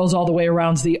face that goes all the way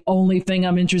around is the only thing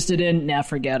I'm interested in. Nah,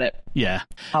 forget it. Yeah.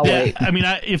 I'll wait. I mean,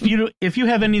 if you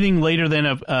have anything later than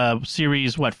a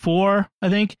series, 4, I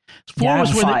think 4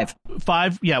 was when 5.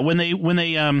 5. Yeah. When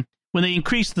they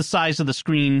increased the size of the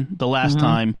screen the last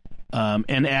time,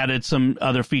 and added some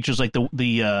other features like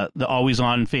the always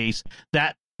on face,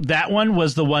 that one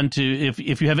was the one to,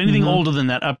 if you have anything older than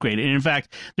that, upgrade. And in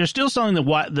fact, they're still selling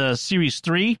the Series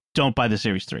 3. Don't buy the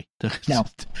Series 3. No,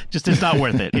 it's not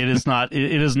worth it. It is not.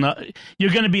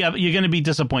 You're going to be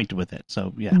disappointed with it.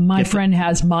 So yeah. My friend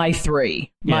has my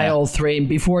 3, my old 3. And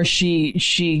before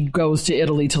she goes to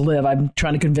Italy to live, I'm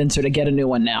trying to convince her to get a new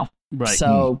one now. Right.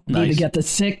 So need to get the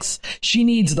 6. She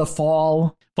needs the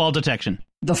fall detection.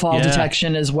 The fall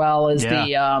detection as well as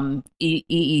the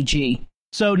EEG.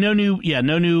 So no new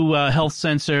health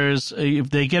sensors. If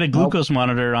they get a glucose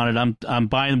monitor on it, I'm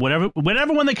buying whatever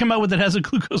one they come out with that has a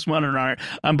glucose monitor on it.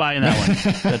 I'm buying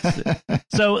that one.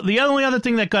 So the only other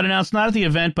thing that got announced, not at the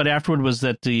event but afterward, was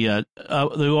that the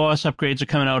OS upgrades are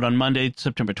coming out on Monday,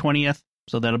 September 20th.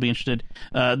 So that'll be interesting.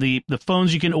 The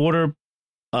phones you can order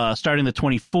starting the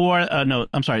 24th. No,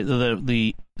 I'm sorry,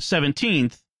 the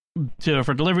 17th.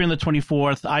 For delivery on the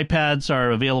 24th. iPads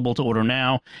are available to order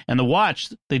now, and the watch,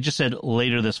 they just said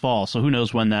later this fall, so who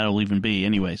knows when that'll even be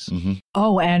anyways. Mm-hmm.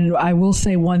 Oh, and I will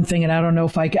say one thing, and I don't know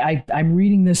if I'm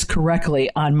reading this correctly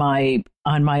on my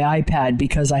iPad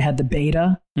because I had the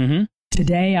beta. Mm-hmm.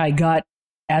 Today I got,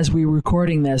 as we were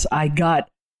recording this, I got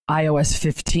iOS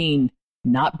 15,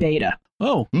 not beta.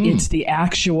 Oh. It's the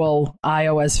actual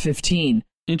iOS 15.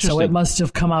 Interesting. So it must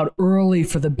have come out early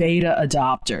for the beta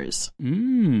adopters.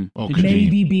 Okay.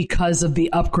 Maybe because of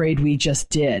the upgrade we just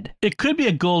did. It could be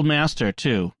a Gold Master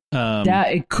too.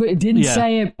 It didn't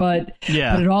say it, but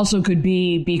it also could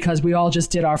be because we all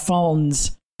just did our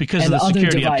phones because and of the other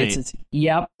security devices. Update.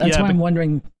 Yep, that's why I'm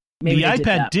wondering. Maybe the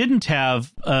iPad didn't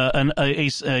have a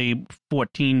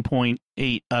 14.8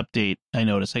 update. I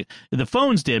noticed the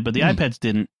phones did, but the iPads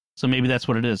didn't. So maybe that's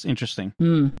what it is. Interesting.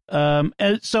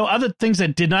 And so other things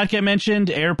that did not get mentioned,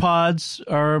 AirPods,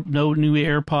 or no new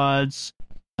AirPods,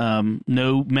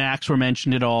 no Macs were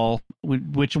mentioned at all,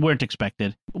 which weren't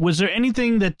expected. Was there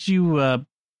anything that you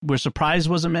were surprised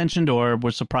wasn't mentioned or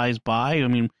were surprised by? I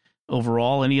mean,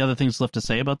 overall, any other things left to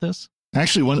say about this?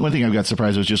 Actually, one thing I got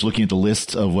surprised was just looking at the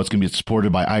list of what's going to be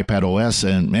supported by iPad OS,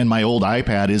 and my old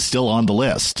iPad is still on the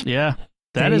list. Yeah.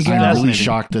 I'm really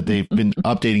shocked that they've been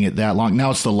updating it that long.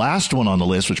 Now it's the last one on the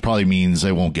list, which probably means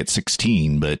I won't get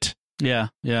 16. But but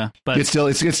it's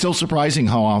still surprising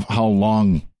how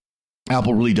long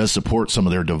Apple really does support some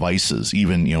of their devices,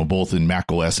 even both in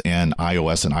Mac OS and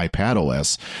iOS and iPad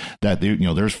OS. That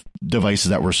there's devices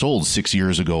that were sold 6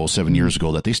 years ago, 7 years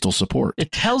ago that they still support.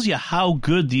 It tells you how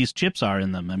good these chips are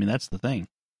in them. I mean, that's the thing.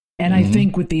 And I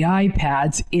think with the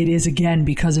iPads, it is again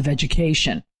because of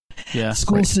education. Yeah,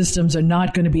 school systems are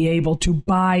not going to be able to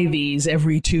buy these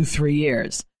every 2-3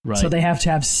 years. Right. So they have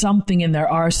to have something in their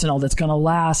arsenal that's going to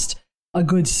last a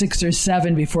good 6 or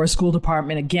 7 before a school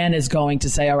department again is going to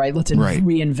say, all right, let's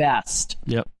reinvest.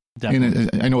 Yep. Definitely.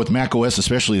 And I know with Mac OS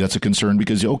especially, that's a concern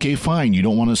because, okay, fine, you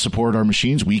don't want to support our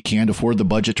machines. We can't afford the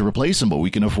budget to replace them, but we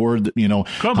can afford,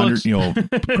 Chromebooks.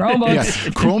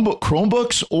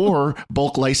 Chromebooks or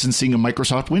bulk licensing of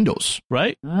Microsoft Windows.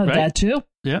 Right. That too.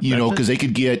 Yeah. Because they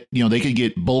could get,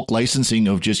 bulk licensing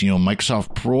of just,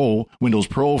 Microsoft Pro, Windows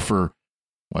Pro for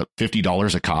what,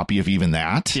 $50 a copy, if even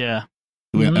that. Yeah.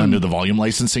 Under the volume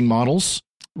licensing models.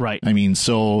 Right. I mean,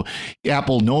 so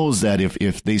Apple knows that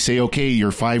if they say, okay,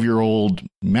 your 5-year-old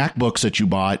MacBooks that you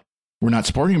bought, we're not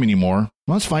supporting them anymore.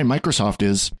 Well, that's fine. Microsoft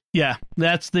is. Yeah,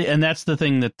 that's the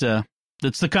thing that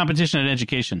that's the competition in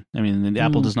education. I mean,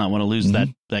 Apple does not want to lose that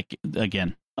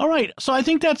again. All right. So I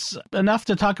think that's enough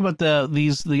to talk about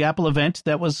the Apple event.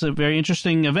 That was a very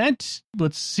interesting event.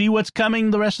 Let's see what's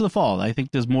coming the rest of the fall. I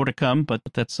think there's more to come, but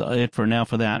that's it for now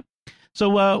for that.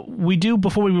 So we do,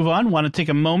 before we move on, want to take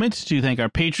a moment to thank our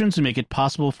patrons who make it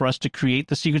possible for us to create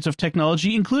the secrets of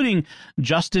technology, including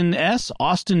Justin S.,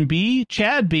 Austin B.,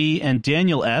 Chad B., and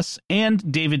Daniel S.,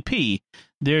 and David P.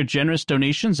 Their generous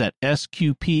donations at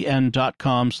sqpn.com/give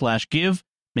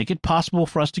make it possible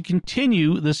for us to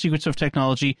continue the secrets of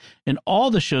technology and all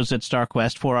the shows at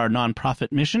StarQuest for our nonprofit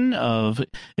mission of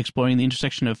exploring the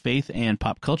intersection of faith and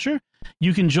pop culture.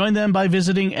 You can join them by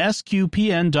visiting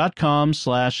sqpn.com/give.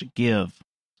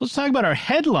 Let's talk about our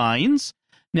headlines.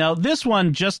 Now, this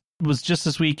one was just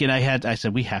this week, and I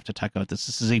said, we have to talk about this.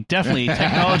 This is definitely a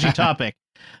technology topic.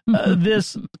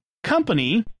 This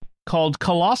company called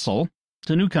Colossal,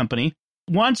 it's a new company,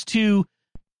 wants to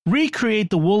recreate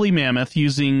the woolly mammoth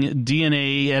using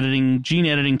DNA editing, gene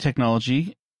editing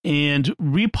technology, and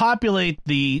repopulate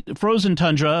the frozen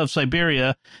tundra of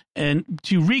Siberia, and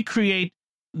to recreate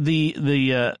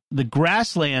the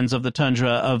grasslands of the tundra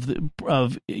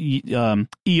of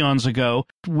eons ago,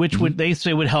 which they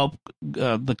say would help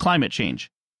the climate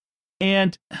change.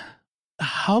 And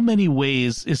how many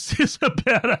ways is this a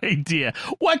bad idea?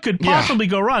 What could possibly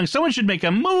go wrong? Someone should make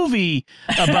a movie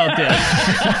about this.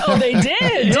 Oh, they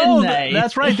did, didn't they?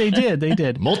 That's right, they did. They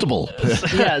did. Multiple.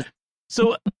 Yes.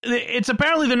 So it's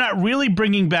apparently they're not really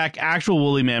bringing back actual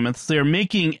woolly mammoths. They're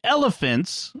making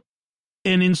elephants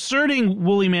and inserting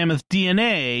woolly mammoth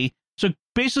DNA. So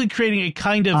basically creating a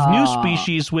kind of new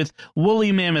species with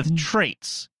woolly mammoth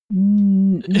traits.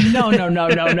 No. This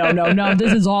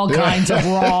is all kinds of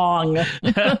wrong.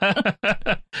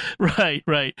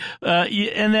 Right.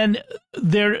 And then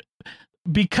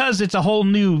because it's a whole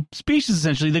new species,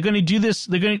 essentially, they're going to do this.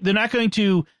 They're not going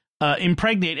to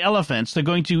impregnate elephants.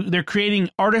 They're creating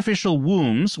artificial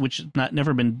wombs, which has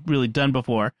never been really done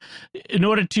before, in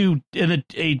order to. And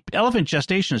a elephant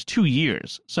gestation is 2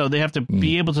 years, so they have to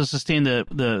be able to sustain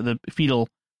the fetal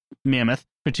mammoth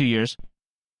for 2 years.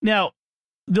 Now,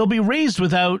 they'll be raised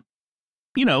without,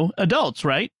 adults,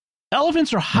 right?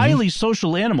 Elephants are highly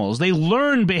social animals. They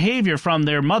learn behavior from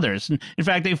their mothers. In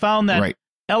fact, they found that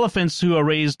elephants who are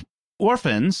raised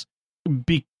orphans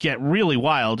get really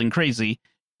wild and crazy.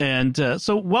 And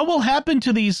so what will happen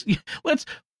to these? Let's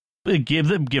give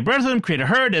birth to them, create a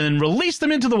herd, and then release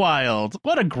them into the wild.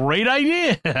 What a great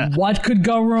idea. What could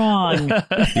go wrong?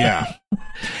 Yeah.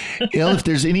 If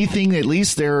there's anything, at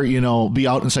least they're, be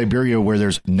out in Siberia where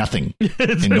there's nothing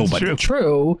and nobody.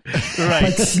 True.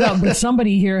 Right. But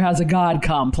somebody here has a God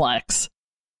complex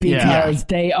because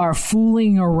they are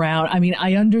fooling around. I mean,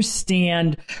 I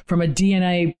understand from a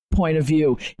DNA point of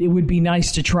view, it would be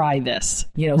nice to try this,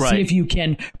 see if you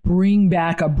can bring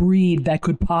back a breed that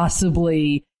could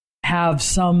possibly have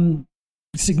some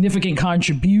significant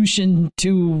contribution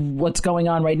to what's going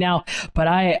on right now. But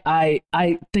I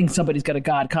think somebody's got a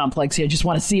God complex here. I just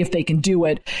want to see if they can do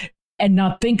it and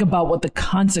not think about what the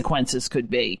consequences could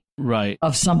be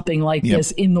of something like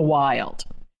this in the wild.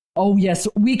 Oh, yes,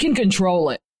 we can control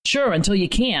it. Sure, until you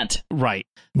can't. Right.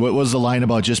 What was the line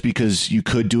about just because you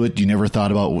could do it, you never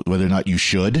thought about whether or not you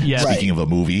should? Yes. Speaking of a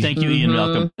movie. Thank you, Ian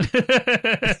Malcolm.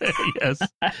 Yes.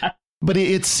 But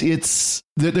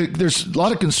there's a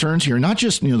lot of concerns here, not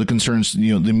just, the concerns,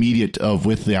 the immediate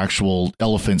with the actual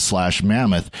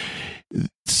elephant/mammoth.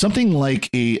 Something like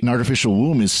an artificial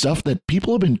womb is stuff that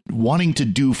people have been wanting to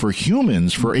do for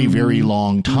humans for a very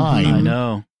long time. I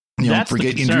know.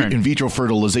 Forget in vitro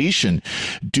fertilization,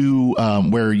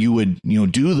 where you would,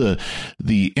 do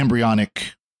the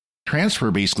embryonic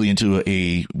transfer basically into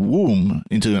a womb,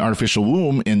 into an artificial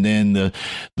womb, and then the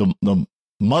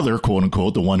mother, quote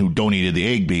unquote, the one who donated the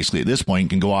egg, basically at this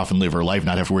point, can go off and live her life,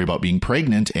 not have to worry about being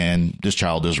pregnant, and this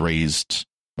child is raised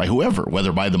by whoever,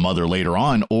 whether by the mother later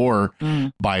on or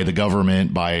by the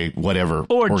government, by whatever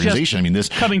organization. I mean, this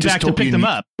coming back to pick them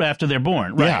up after they're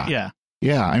born, right?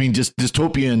 Yeah, I mean, just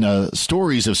dystopian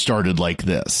stories have started like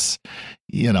this,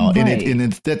 and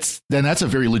that's a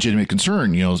very legitimate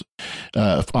concern,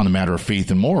 on a matter of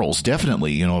faith and morals.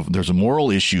 Definitely, there's a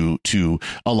moral issue to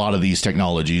a lot of these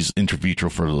technologies, in vitro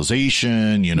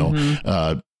fertilization,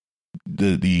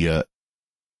 the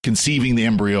conceiving the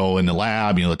embryo in the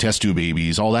lab, the test tube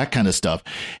babies, all that kind of stuff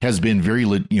has been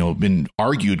been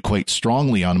argued quite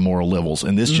strongly on moral levels.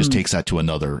 And this just takes that to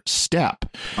another step.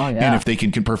 Oh, yeah. And if they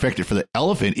can perfect it for the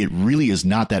elephant, it really is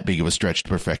not that big of a stretch to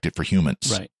perfect it for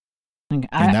humans. Right.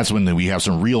 And that's when we have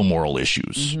some real moral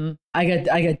issues. I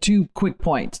got 2 quick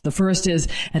points. The first is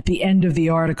at the end of the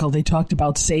article, they talked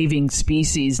about saving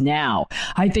species now.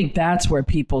 I think that's where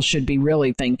people should be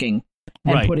really thinking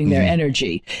and putting their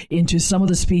energy into some of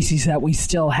the species that we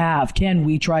still have. Can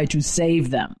we try to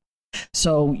save them?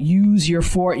 So use your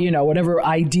whatever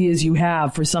ideas you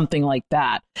have for something like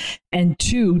that. And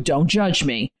 2, don't judge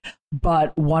me,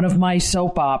 but one of my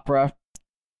soap opera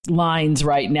lines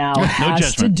right now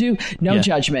has to do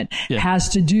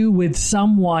with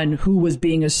someone who was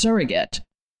being a surrogate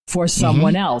for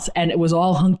someone else. And it was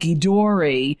all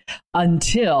hunky-dory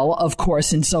until, of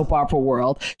course, in soap opera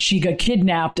world, she got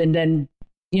kidnapped and then,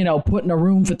 put in a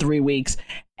room for 3 weeks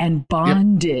and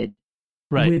bonded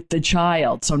with the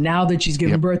child. So now that she's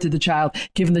given birth to the child,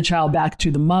 given the child back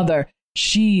to the mother,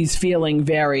 she's feeling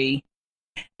very,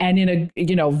 and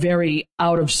in a, very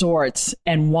out of sorts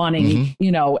and wanting,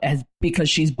 because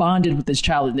she's bonded with this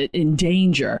child in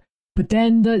danger. But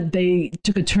then they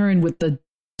took a turn with the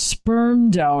sperm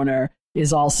donor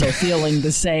is also feeling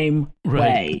the same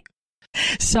way.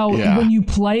 So when you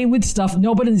play with stuff,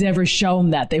 nobody's ever shown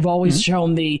that. They've always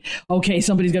shown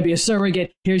somebody's going to be a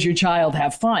surrogate. Here's your child.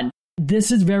 Have fun. This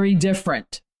is very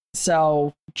different.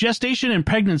 So gestation and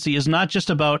pregnancy is not just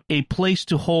about a place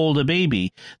to hold a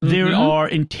baby. There are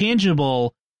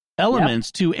intangible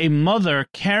elements to a mother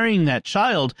carrying that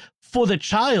child for the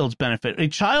child's benefit. A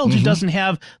child who doesn't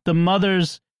have the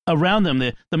mother's around them,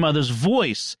 the mother's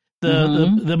voice, there's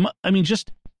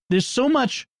so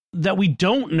much that we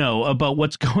don't know about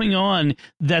what's going on.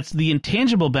 That's the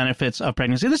intangible benefits of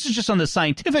pregnancy. This is just on the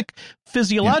scientific,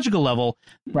 physiological level.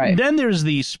 Right. Then there's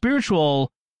the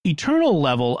spiritual, eternal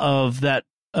level of that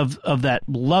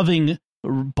loving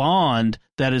bond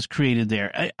that is created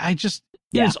there.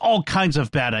 There's all kinds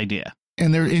of bad idea.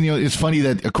 And it's funny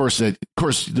that, of course,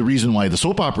 the reason why the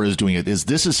soap opera is doing it is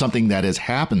this is something that has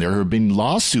happened. There have been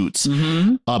lawsuits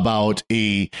about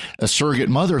a surrogate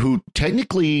mother who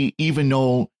technically, even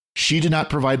though she did not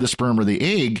provide the sperm or the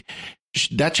egg,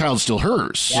 that child's still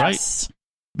hers. Yes. Right.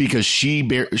 Because she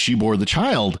bore the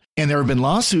child. And there have been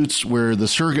lawsuits where the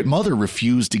surrogate mother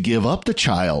refused to give up the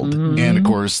child. And of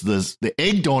course, the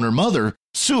egg donor mother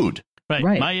sued.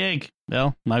 Right. My egg.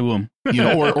 Well, my womb.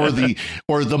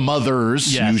 or the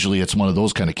mothers. Yes. Usually it's one of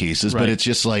those kind of cases. Right. But it's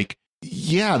just like,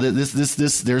 yeah,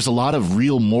 this there's a lot of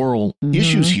real moral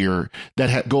issues here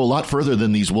that go a lot further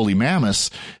than these woolly mammoths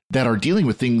that are dealing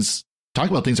with things. Talk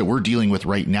about things that we're dealing with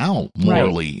right now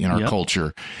morally in our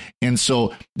culture. And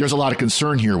so there's a lot of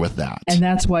concern here with that. And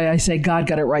that's why I say God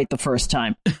got it right the first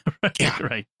time.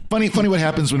 Right. Funny what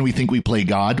happens when we think we play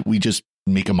God. We just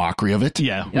make a mockery of it.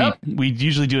 Yeah, we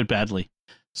usually do it badly.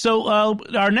 So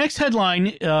our next headline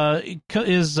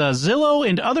is Zillow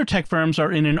and other tech firms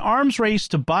are in an arms race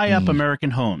to buy up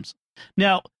American homes.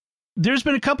 Now, there's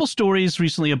been a couple stories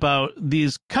recently about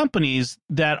these companies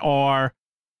that are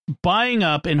buying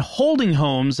up and holding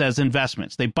homes as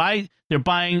investments. They're buying,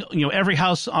 every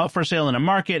house for sale in a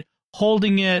market,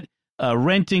 holding it,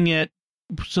 renting it,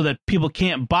 so that people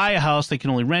can't buy a house, they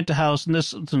can only rent a house. And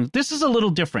this is a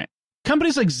little different.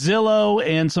 Companies like Zillow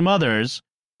and some others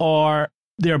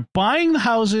they're buying the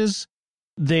houses,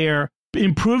 they're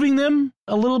improving them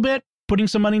a little bit, putting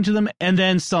some money into them, and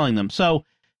then selling them. So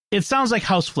it sounds like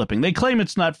house flipping. They claim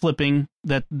it's not flipping,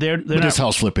 that they're not. It's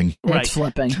house flipping. Right. It's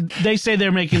flipping. They say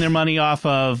they're making their money off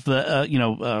of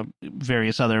the,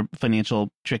 various other financial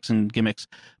tricks and gimmicks,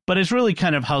 but it's really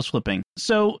kind of house flipping.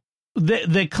 So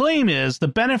the claim is the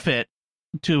benefit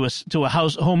to a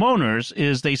homeowners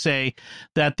is they say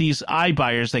that these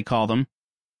iBuyers, they call them,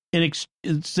 in exchange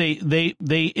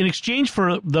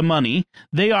for the money,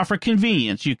 they offer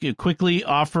convenience. You could quickly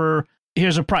offer,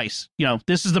 here's a price.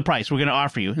 This is the price we're going to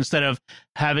offer you, instead of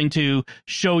having to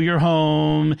show your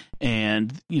home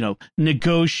and,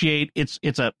 negotiate.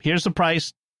 Here's the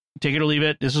price, take it or leave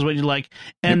it. This is what you like.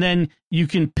 And then you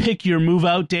can pick your move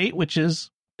out date, which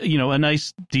is, a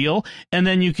nice deal. And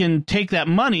then you can take that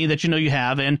money that you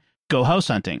have and go house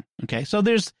hunting. Okay. So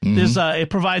there's it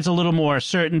provides a little more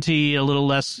certainty, a little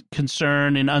less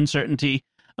concern and uncertainty.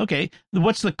 Okay.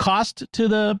 What's the cost to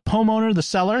the homeowner, the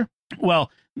seller?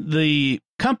 Well, the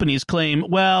companies claim,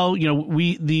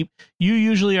 you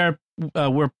usually are,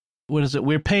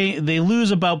 we're paying, they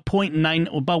lose about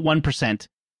 1%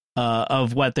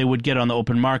 of what they would get on the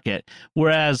open market.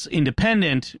 Whereas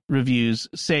independent reviews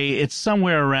say it's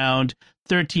somewhere around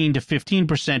 13 to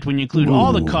 15% when you include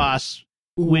all the costs,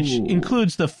 which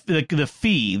includes the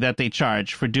fee that they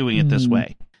charge for doing it this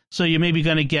way. So you're maybe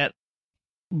going to get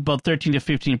about 13 to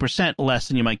 15% less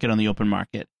than you might get on the open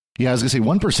market. Yeah, I was going to say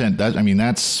 1%.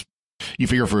 That's, you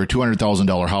figure for a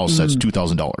 $200,000 house, that's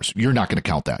 $2,000. You're not going to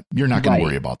count that. You're not going to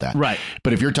worry about that. Right.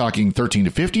 But if you're talking 13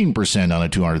 to 15% on a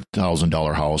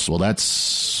 $200,000 house, well,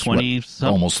 that's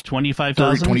almost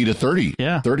 25,000, 20 to 30.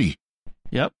 Yeah. 30.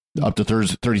 Yep. Up to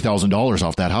 $30,000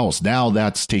 off that house. Now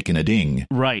that's taking a ding.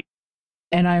 Right.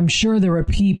 And I'm sure there are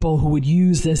people who would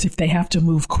use this if they have to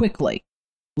move quickly.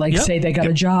 Like, say they got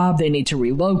a job, they need to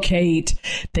relocate,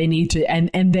 they need to,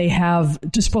 and they have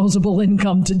disposable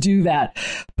income to do that.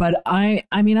 But I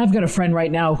mean, I've got a friend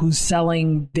right now who's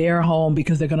selling their home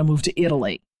because they're going to move to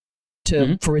Italy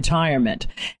for retirement,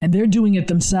 and they're doing it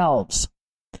themselves.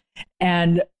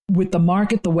 And with the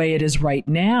market the way it is right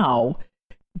now,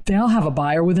 they'll have a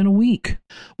buyer within a week.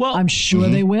 Well, I'm sure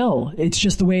they will. It's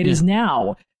just the way it is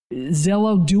now.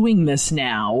 Zillow doing this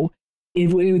now,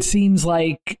 it seems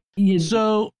like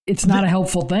it's not a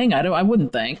helpful thing. I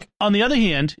wouldn't think. On the other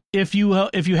hand, if you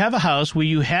have a house where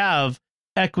you have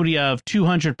equity of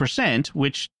 200%,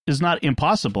 which is not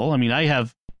impossible. I mean, I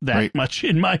have that much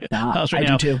in my house right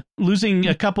now. Do too. Losing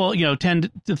a couple, 10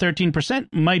 to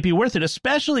 13% might be worth it,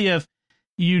 especially if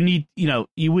you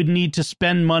would need to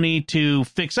spend money to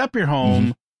fix up your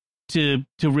home to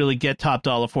really get top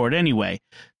dollar for it anyway.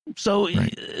 So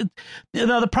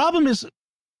the problem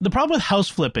with house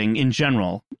flipping in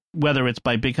general, whether it's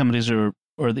by big companies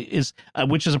which is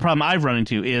a problem I've run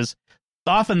into, is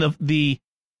often the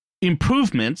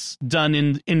improvements done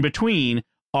in between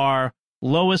are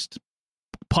lowest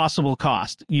possible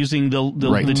cost, using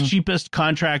the cheapest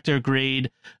contractor grade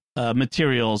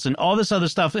materials and all this other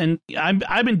stuff. And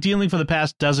I've been dealing for the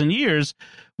past dozen years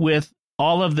with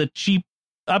all of the cheap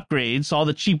upgrades, all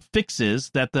the cheap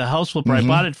fixes that the house flipper I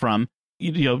bought it from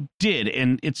did,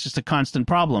 and it's just a constant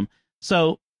problem.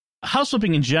 So house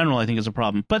flipping in general, I think, is a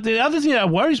problem. But the other thing that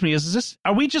worries me is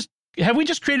are we just have we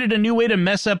just created a new way to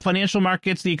mess up financial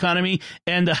markets, the economy,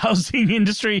 and the housing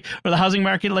industry or the housing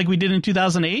market like we did in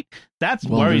 2008? That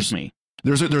worries me.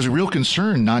 There's a real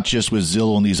concern, not just with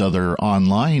Zillow and these other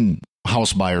online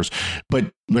house buyers,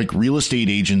 but like real estate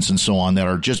agents and so on that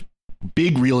are just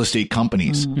big real estate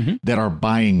companies that are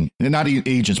buying, not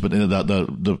agents, but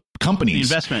the companies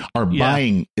the investment are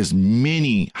buying as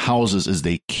many houses as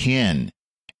they can.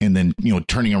 And then,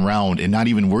 turning around and not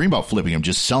even worrying about flipping them,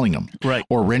 just selling them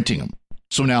or renting them.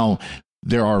 So now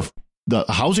the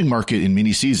housing market in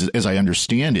many cities, as I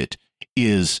understand it,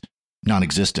 is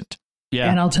non-existent. Yeah.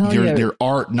 And I'll tell you, there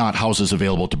are not houses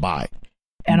available to buy.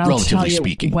 And I'll tell you,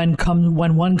 when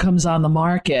one comes on the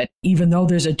market, even though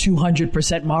there's a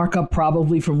 200% markup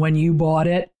probably from when you bought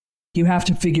it, you have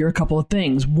to figure a couple of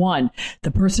things. One,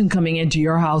 the person coming into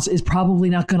your house is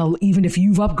probably not going to, even if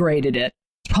you've upgraded it,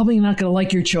 probably not going to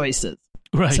like your choices.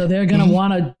 Right. So they're going to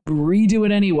want to redo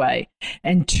it anyway.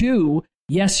 And two,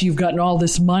 yes, you've gotten all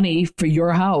this money for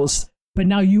your house, but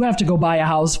now you have to go buy a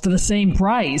house for the same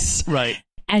price. Right.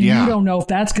 And you don't know if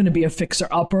that's going to be a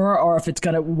fixer-upper or if it's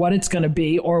going to, what it's going to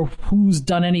be or who's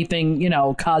done anything,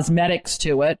 cosmetics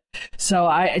to it. So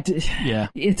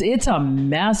it's a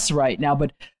mess right now.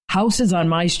 But houses on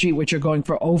my street, which are going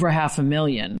for over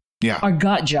 $500,000, are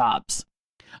gut jobs.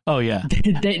 Oh yeah,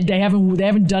 they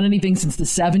haven't done anything since the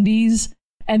 70s,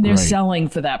 and they're selling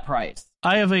for that price.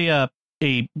 I have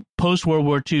a post World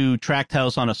War II tract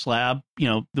house on a slab.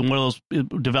 One of those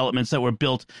developments that were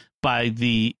built by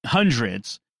the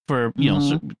hundreds for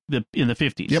in the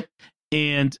 50s. Yep.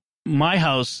 And my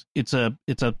house, it's a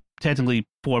technically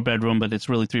 4-bedroom, but it's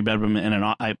really 3-bedroom,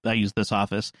 and I use this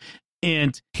office,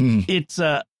 and it's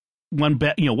one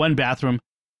bathroom.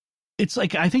 It's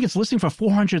like, I think it's listing for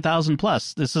 $400,000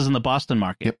 plus. This is in the Boston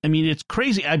market. Yep. I mean, it's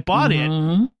crazy. I bought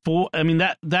it for,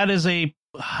 that is a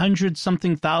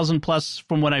 100-something thousand plus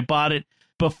from when I bought it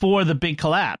before the big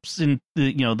collapse in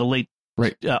the late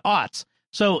aughts.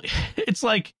 So it's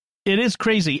like, it is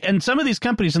crazy. And some of these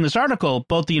companies in this article,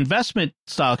 both the investment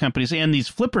style companies and these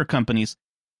flipper companies,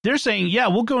 they're saying, yeah,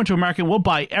 we'll go into a market, we'll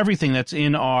buy everything that's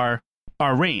in our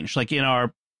range, like in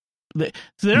our. So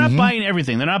they're not buying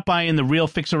everything. They're not buying the real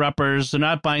fixer-uppers. They're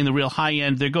not buying the real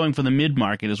high-end. They're going for the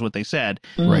mid-market is what they said.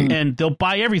 Right. And they'll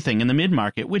buy everything in the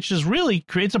mid-market, which is really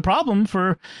creates a problem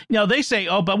for, they say,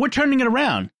 oh, but we're turning it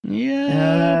around.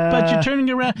 Yeah, but you're turning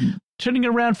it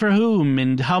around for whom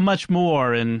and how much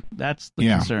more? And that's the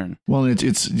concern. Well,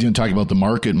 it's talking about the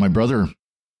market. My brother,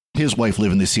 his wife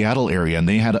lived in the Seattle area, and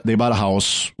they bought a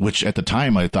house, which at the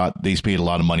time I thought they paid a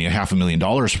lot of money,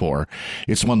 $500,000 for.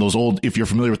 It's one of those old, if you're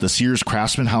familiar with the Sears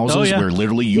Craftsman houses, where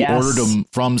literally you ordered them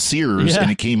from Sears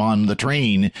and it came on the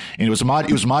train, and it was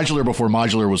modular before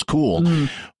modular was cool.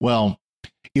 Well,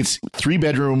 it's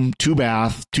 3-bedroom,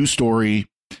 2-bath, 2-story.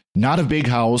 Not a big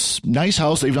house, nice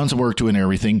house. They've done some work to it and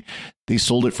everything. They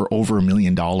sold it for over $1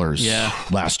 million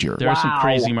last year. There are some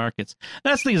crazy markets.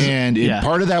 That's the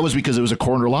part of that was because it was a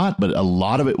corner lot, but a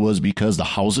lot of it was because the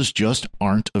houses just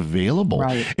aren't available.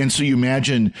 Right. And so you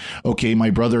imagine, okay, my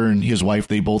brother and his wife,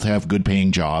 they both have good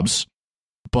paying jobs,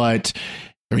 but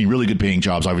really good paying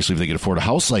jobs, obviously, if they could afford a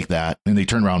house like that. And they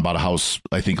turned around and bought a house,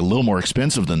 I think, a little more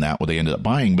expensive than that, what they ended up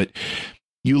buying. But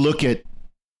you look at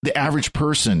the average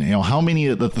person, how many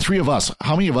of the three of us,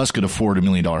 how many of us could afford $1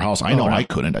 million house? I know I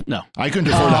couldn't. No, I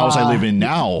couldn't afford the house I live in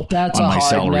now on my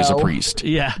salary as a priest.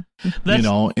 Yeah.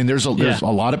 And there's a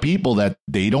lot of people that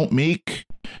they don't make,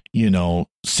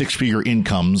 6-figure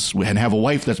incomes and have a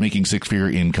wife that's making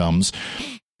 6-figure incomes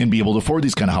and be able to afford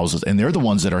these kind of houses. And they're the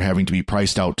ones that are having to be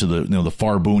priced out to the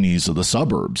far boonies of the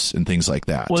suburbs and things like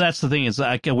that. Well, that's the thing is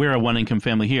we're a 1-income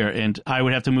family here, and I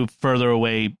would have to move further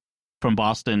away from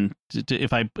Boston to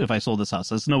if I sold this house.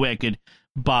 There's no way I could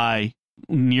buy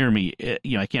near me.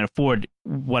 I can't afford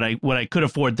what I could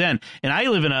afford then. And I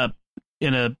live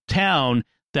in a town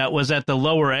that was at the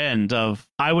lower end of,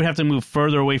 I would have to move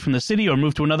further away from the city or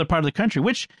move to another part of the country,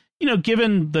 which,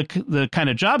 given the kind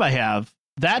of job I have,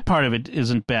 that part of it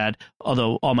isn't bad,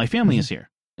 although all my family is here.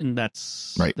 And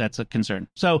that's a concern.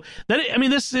 So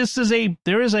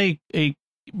there is a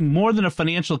more than a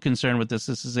financial concern with this.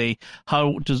 This is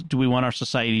how do we want our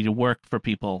society to work for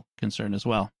people concern as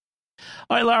well.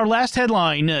 All right, our last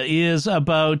headline is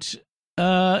about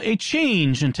a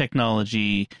change in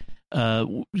technology.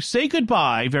 Say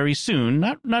goodbye very soon,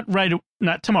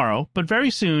 not tomorrow, but very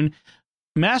soon.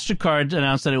 MasterCard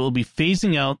announced that it will be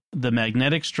phasing out the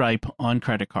magnetic stripe on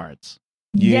credit cards.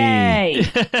 Yay!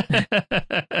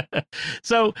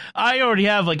 So I already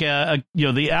have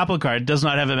the Apple Card does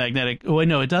not have a magnetic. Oh,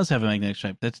 no, it does have a magnetic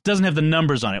stripe. That doesn't have the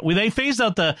numbers on it. They phased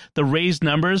out the raised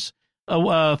numbers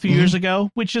a few years ago,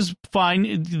 which is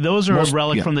fine. Those are a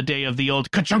relic from the day of the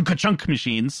old ka-chunk ka-chunk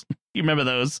machines. You remember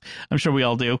those? I'm sure we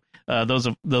all do. Those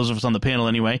of us on the panel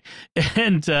anyway.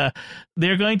 And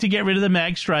they're going to get rid of the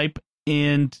mag stripe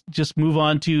and just move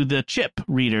on to the chip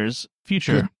readers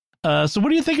future. So what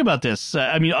do you think about this?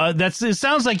 I mean, it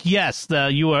sounds like yes,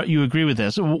 you agree with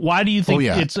this. Why do you think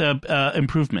it's a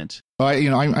improvement?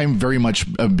 I'm very much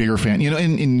a bigger fan.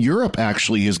 In Europe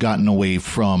actually has gotten away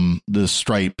from the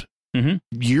stripe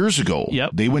years ago.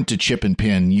 Yep. They went to chip and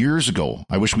pin years ago.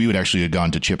 I wish we would actually have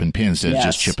gone to chip and pin instead of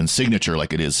just chip and signature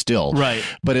like it is still. Right.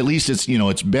 But at least it's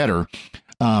it's better.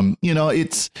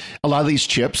 It's a lot of these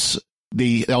chips.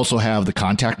 They also have the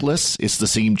contactless. It's the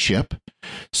same chip.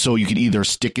 So you can either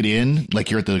stick it in, like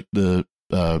you're at the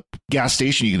gas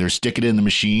station, you can either stick it in the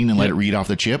machine and let it read off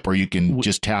the chip, or you can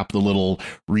just tap the little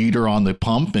reader on the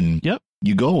pump and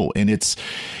you go. And it's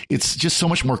just so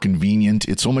much more convenient.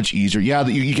 It's so much easier. Yeah,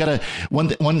 you got to,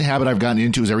 one habit I've gotten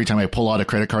into is every time I pull out a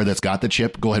credit card that's got the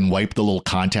chip, go ahead and wipe the little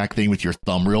contact thing with your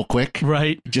thumb real quick.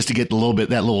 Right. Just to get that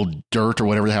little dirt or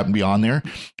whatever that happened to be on there.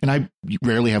 And I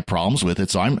rarely have problems with it.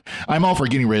 So I'm all for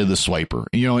getting rid of the swiper.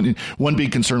 And one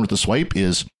big concern with the swipe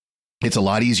is it's a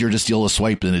lot easier to steal a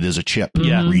swipe than it is a chip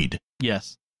read.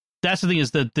 Yes. That's the thing,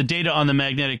 is that the data on the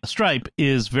magnetic stripe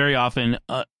is very often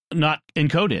not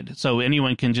encoded, so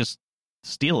anyone can just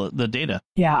steal the data.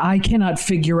 Yeah, I cannot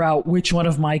figure out which one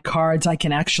of my cards I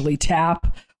can actually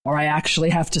tap or I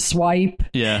actually have to swipe.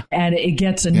 Yeah. And it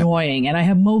gets annoying. And I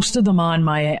have most of them on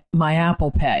my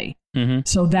Apple Pay.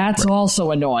 So that's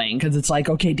also annoying because it's like,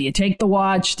 okay, do you take the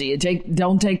watch?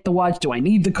 Don't take the watch? Do I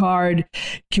need the card?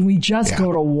 Can we just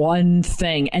go to one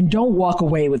thing and don't walk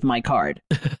away with my card?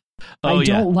 I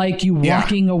don't like you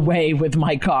walking away with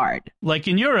my card. Like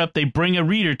in Europe, they bring a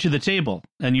reader to the table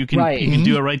and you can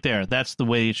do it right there. That's the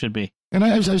way it should be. And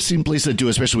I've seen places that do,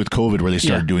 especially with COVID, where they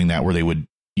started doing that, where they would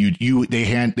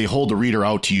they hold the reader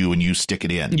out to you and you stick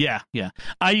it in. Yeah.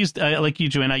 I used like you,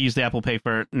 Joanne. I use the Apple Pay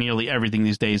for nearly everything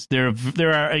these days. There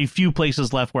are a few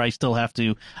places left where I still have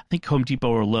to. I think Home Depot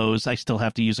or Lowe's. I still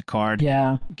have to use a card.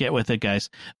 Yeah, get with it, guys.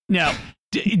 Now,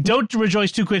 don't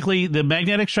rejoice too quickly. The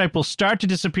magnetic stripe will start to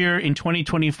disappear in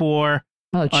 2024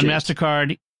 on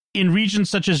MasterCard. In regions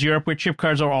such as Europe, where chip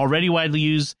cards are already widely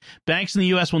used, banks in the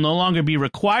U.S. will no longer be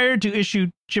required to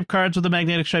issue chip cards with a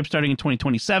magnetic stripe starting in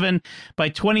 2027. By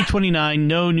 2029,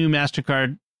 no new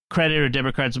MasterCard credit or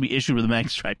debit cards will be issued with a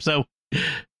magnetic stripe. So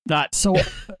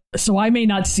I may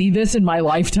not see this in my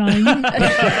lifetime.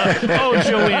 Oh,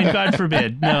 Joanne, God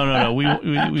forbid. No. We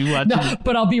want to.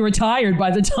 But I'll be retired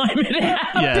by the time it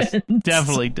happens. Yes,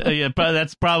 definitely. Yeah, but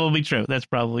that's probably true.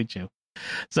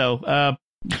 So,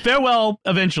 farewell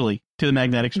eventually to the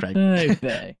magnetic stripe.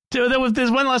 Okay.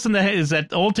 There's one lesson that is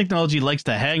that old technology likes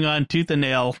to hang on tooth and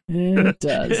nail. It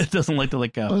does. It doesn't like to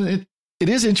let go. Well, it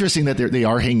is interesting that they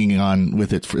are hanging on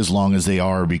with it for as long as they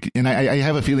are. And I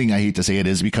have a feeling, I hate to say it,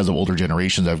 is because of older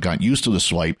generations I've gotten used to the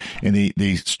swipe and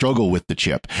they struggle with the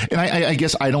chip. And I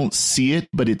guess I don't see it,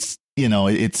 but it's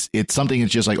something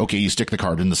that's just like, okay, you stick the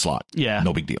card in the slot. Yeah.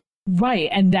 No big deal. Right,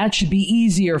 and that should be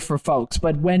easier for folks.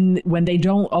 But when they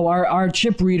don't, our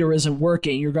chip reader isn't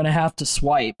working, you're going to have to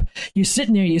swipe. You're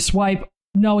sitting there, you swipe.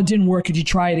 No, it didn't work. Could you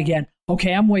try it again?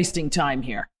 Okay, I'm wasting time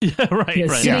here. Yeah, right. You're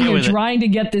sitting here trying to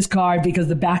get this card because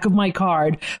the back of my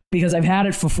card, because I've had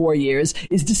it for 4 years,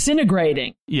 is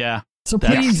disintegrating. Yeah. So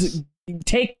please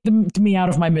take me out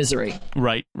of my misery.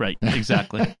 Right.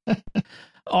 Exactly.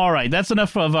 All right, that's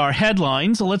enough of our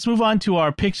headlines. So let's move on to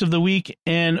our picks of the week.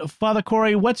 And Father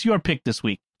Cory, what's your pick this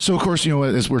week? So, of course,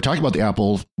 as we're talking about the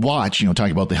Apple Watch,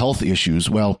 talking about the health issues,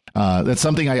 well, that's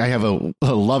something I have a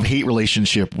love-hate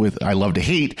relationship with. I love to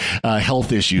hate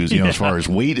health issues, as far as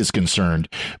weight is concerned.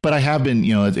 But I have been,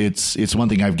 it's one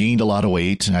thing. I've gained a lot of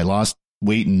weight, and I lost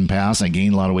weight in the past. I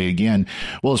gained a lot of weight again.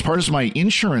 Well, as part of my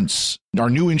insurance, our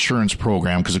new insurance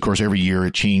program, because, of course, every year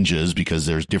it changes because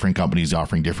there's different companies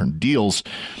offering different deals.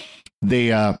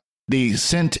 They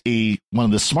sent one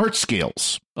of the smart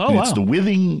scales. Oh, wow. It's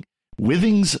the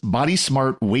Withings Body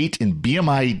Smart Weight and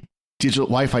BMI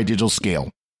Wi-Fi digital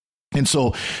scale. And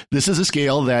so this is a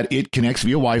scale that it connects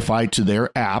via Wi-Fi to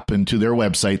their app and to their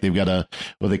website. They've got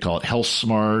what they call it, Health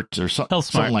Smart or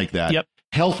something like that. Yep.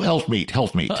 Healthmate.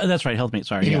 That's right. Healthmate.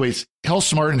 Sorry. Anyways, Health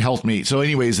Smart and Healthmate. So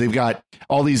anyways, they've got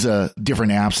all these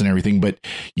different apps and everything, but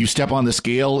you step on the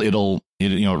scale, it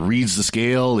reads the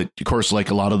scale. It, of course,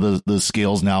 like a lot of the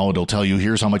scales now, it'll tell you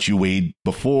here's how much you weighed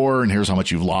before and here's how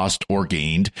much you've lost or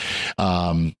gained.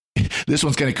 This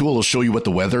one's kind of cool. It'll show you what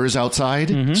the weather is outside.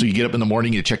 Mm-hmm. So you get up in the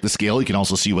morning, you check the scale. You can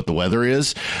also see what the weather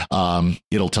is.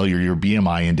 It'll tell you your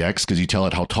BMI index because you tell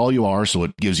it how tall you are. So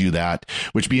it gives you that,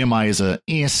 which BMI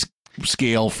is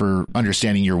scale for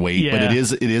understanding your weight, but it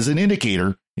is an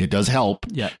indicator. It does help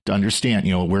to understand,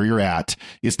 where you're at.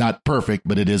 It's not perfect,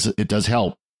 but it does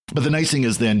help. But the nice thing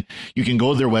is then you can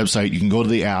go to their website, you can go to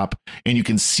the app, and you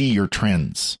can see your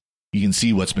trends. You can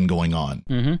see what's been going on,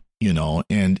 and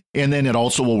then it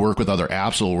also will work with other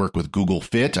apps. It'll work with Google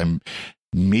Fit. I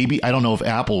don't know if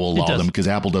Apple will allow them because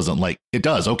Apple doesn't like it.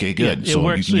 Does. Okay, good. Yeah,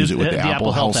 so you can use it with the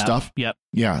Apple Health stuff. Yep.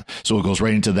 Yeah. So it goes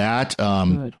right into that.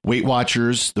 Weight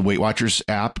Watchers, the Weight Watchers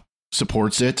app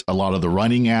supports it. A lot of the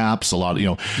running apps, a lot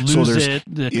of, so there's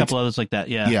a couple others like that.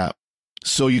 Yeah. Yeah.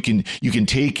 So you can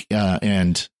take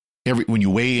and when you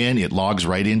weigh in, it logs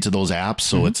right into those apps.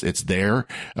 So it's there.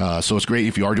 So it's great.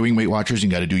 If you are doing Weight Watchers, you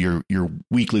got to do your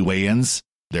weekly weigh-ins.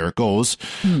 There it goes.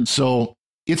 So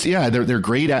they're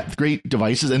great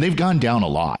devices, and they've gone down a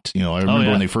lot. I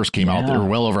remember when they first came out, they were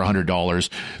well over $100.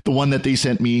 The one that they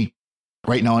sent me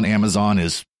right now on Amazon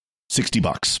is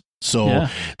 $60. So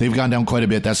they've gone down quite a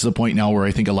bit. That's the point now where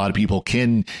I think a lot of people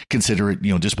can consider it,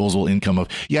 disposable income of,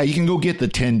 you can go get the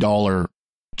 $10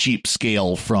 cheap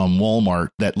scale from Walmart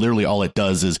that literally all it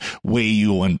does is weigh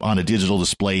you on a digital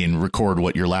display and record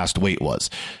what your last weight was.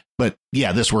 But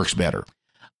this works better,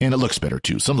 and it looks better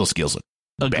too. Some of those scales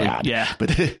look bad. Yeah,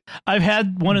 but I've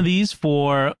had one of these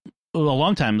for a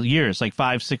long time, years, like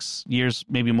 5-6 years,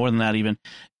 maybe more than that even.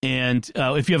 And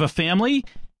if you have a family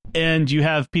and you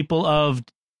have people of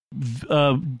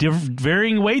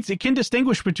varying weights, it can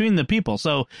distinguish between the people.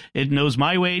 So it knows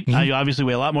my weight. I obviously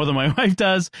weigh a lot more than my wife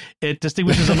does. It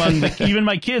distinguishes among even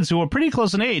my kids who are pretty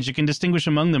close in age. It can distinguish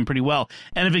among them pretty well.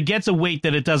 And if it gets a weight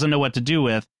that it doesn't know what to do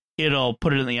with, it'll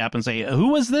put it in the app and say, who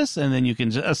was this? And then you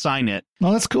can assign it.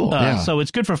 Oh, that's cool. So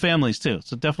it's good for families too.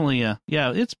 So definitely,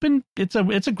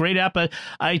 it's a great app.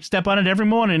 I step on it every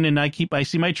morning and I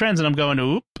see my trends and I'm going,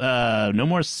 no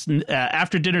more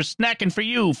after dinner snacking for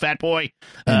you, fat boy.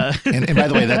 And by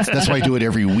the way, that's why I do it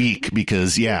every week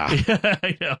because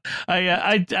I know.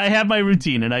 I have my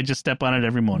routine and I just step on it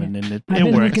every morning and it I've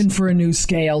been works. looking for a new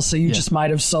scale, so you just might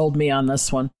have sold me on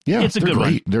this one. Yeah, it's a good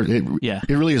one. It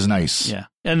really is nice. Yeah.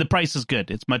 And the price is good.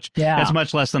 It's much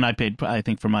less than I paid, I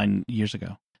think, for mine years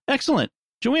ago. Excellent.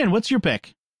 Joanne, what's your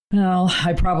pick? Well,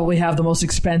 I probably have the most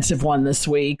expensive one this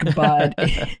week, but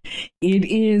it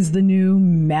is the new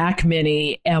Mac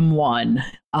Mini M1.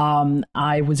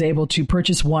 I was able to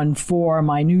purchase one for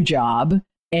my new job,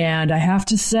 and I have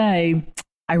to say,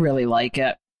 I really like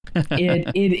it.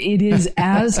 It is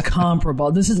as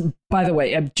comparable. This is, by the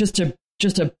way, just to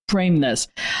frame this,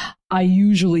 I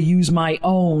usually use my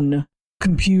own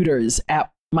computers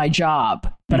at my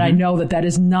job, but I know that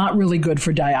is not really good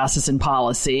for diocesan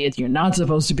policy. You're not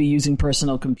supposed to be using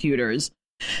personal computers.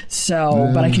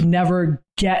 So, but I can never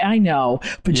get, I know,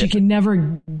 but you can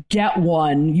never get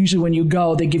one. Usually when you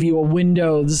go, they give you a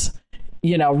Windows,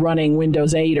 running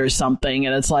Windows 8 or something.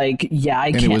 And it's like,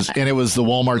 I can't. And it was the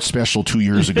Walmart special 2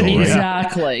 years ago, right?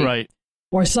 Exactly. Right.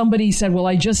 Or somebody said, well,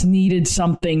 I just needed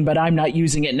something, but I'm not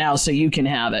using it now, so you can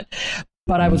have it.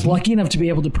 But I was lucky enough to be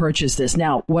able to purchase this.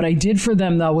 Now, what I did for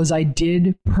them, though, was I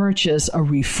did purchase a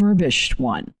refurbished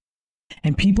one.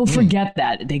 And people forget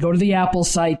that. They go to the Apple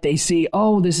site, they see,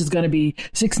 this is going to be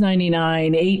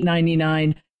 $699,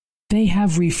 $899. They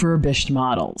have refurbished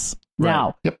models.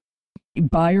 Right. Now,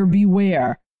 buyer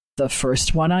beware. The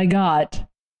first one I got,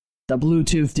 the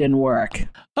Bluetooth didn't work.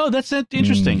 Oh, that's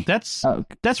interesting. That's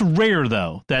rare,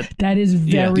 though. That is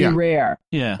very rare.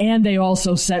 Yeah. And they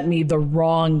also sent me the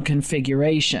wrong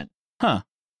configuration. Huh.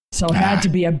 So it had to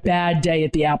be a bad day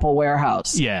at the Apple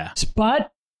warehouse. Yeah.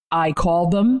 But I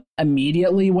called them,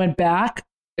 immediately went back,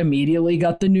 immediately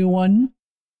got the new one.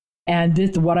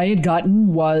 And what I had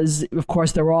gotten was, of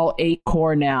course, they're all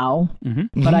 8-core now,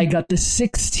 but I got the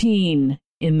 16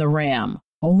 in the RAM.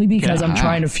 Only because I'm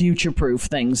trying to future-proof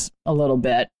things a little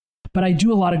bit. But I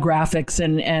do a lot of graphics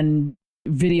and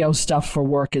video stuff for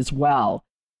work as well.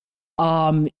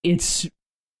 It's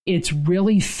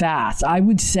really fast. I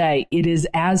would say it is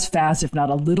as fast, if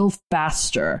not a little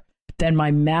faster, than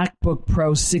my MacBook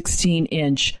Pro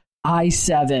 16-inch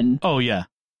i7. Oh, yeah.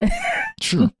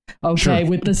 Sure. Okay,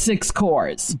 with the 6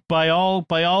 cores. By all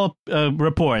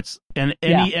reports, and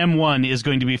any M1 is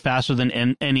going to be faster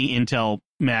than any Intel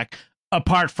Mac,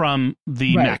 apart from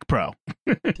the Mac Pro.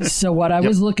 So what I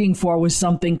was looking for was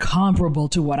something comparable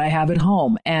to what I have at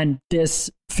home, and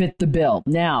this fit the bill.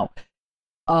 Now,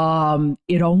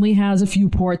 it only has a few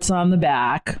ports on the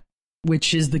back,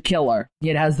 which is the killer.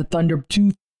 It has the Thunder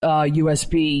 2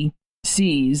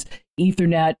 USB-Cs,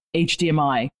 Ethernet,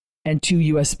 HDMI, and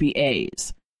 2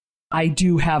 USB-As. I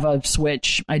do have a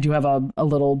switch. I do have a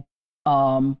little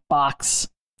box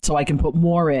so I can put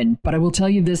more in. But I will tell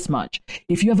you this much.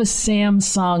 If you have a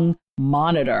Samsung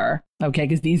monitor, okay,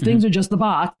 because these things are just the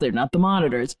box, they're not the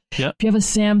monitors. Yep. If you have a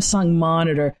Samsung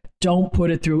monitor, don't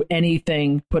put it through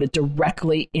anything, put it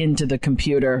directly into the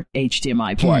computer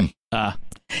HDMI port.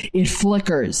 It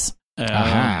flickers.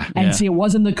 And see, it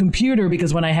wasn't the computer,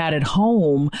 because when I had it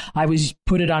home, I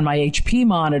put it on my HP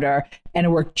monitor and it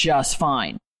worked just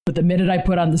fine. But the minute I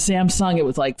put on the Samsung, it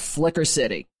was like Flicker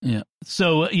City. Yeah.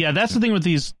 So, that's the thing with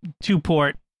these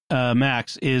 2-port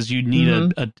Macs is you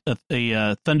need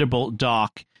a Thunderbolt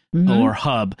dock or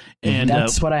hub. And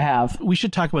that's what I have. We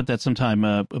should talk about that sometime,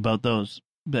 about those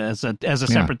as a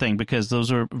separate thing, because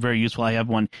those are very useful. I have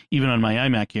one even on my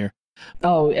iMac here.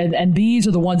 Oh, and these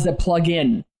are the ones that plug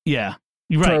in. Yeah.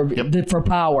 Right. For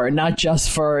power, not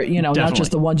just for, not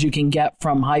just the ones you can get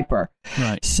from Hyper.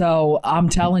 Right. So I'm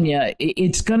telling you,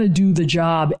 it's going to do the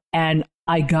job. And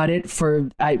I got it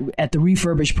at the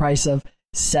refurbished price of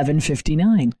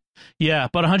 $759. Yeah,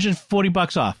 about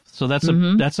 $140 off. So that's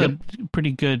a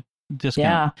pretty good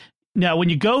discount. Yeah. Now, when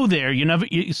you go there,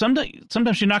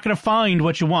 sometimes you're not going to find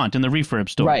what you want in the refurb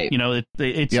store. Right.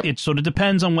 It sort of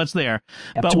depends on what's there.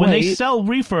 But when they sell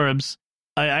refurbs,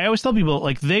 I always tell people,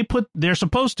 like, they're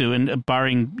supposed to, and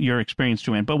barring your experience,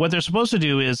 Joanne, but what they're supposed to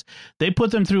do is they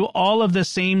put them through all of the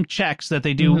same checks that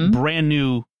they do brand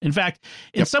new. In fact,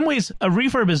 in some ways, a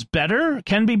refurb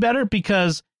can be better,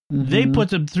 because they put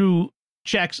them through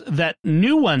checks that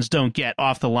new ones don't get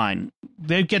off the line.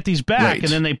 They get these back, and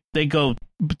then they go,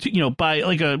 by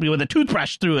with a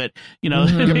toothbrush through it,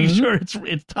 to make sure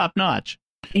it's top notch.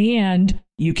 And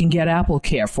you can get Apple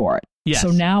Care for it. Yes. So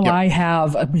now I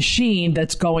have a machine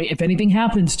that's going, if anything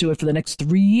happens to it for the next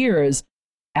 3 years,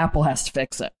 Apple has to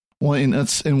fix it. Well,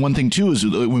 and one thing, too, is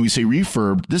when we say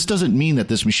refurb, this doesn't mean that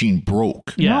this machine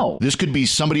broke. Yeah. No. This could be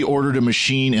somebody ordered a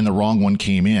machine and the wrong one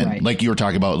came in, like you were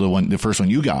talking about the first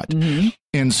one you got.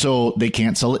 And so they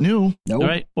can't sell it new. Nope.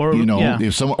 Right. Or,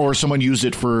 if someone used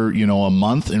it for, a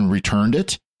month and returned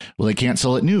it. Well, they can't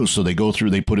sell it new, so they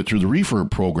put it through the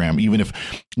refurb program, even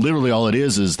if literally all it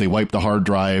is they wipe the hard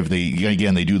drive. They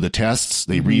do the tests,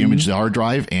 they reimage the hard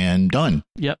drive, and done.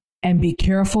 Yep. And be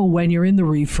careful when you're in the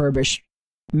refurbished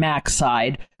Mac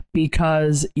side,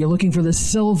 because you're looking for the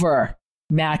silver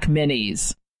Mac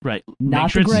Minis. Right.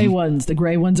 Not the gray ones. The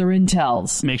gray ones are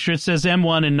Intels. Make sure it says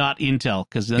M1 and not Intel,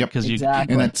 because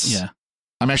exactly. And that's,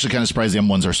 I'm actually kind of surprised the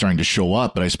M1s are starting to show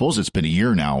up, but I suppose it's been a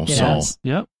year now.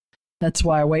 Yep. That's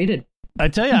why I waited. I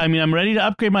tell you, I'm ready to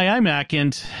upgrade my iMac,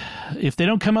 and if they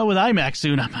don't come out with iMac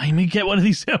soon, I might get one of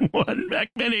these M1 Mac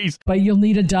Minis. But you'll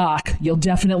need a dock. You'll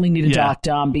definitely need a dock,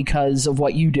 Dom, because of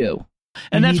what you do.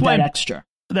 And that's why extra.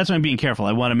 That's why I'm being careful.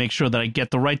 I want to make sure that I get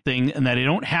the right thing and that I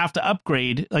don't have to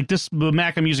upgrade. Like the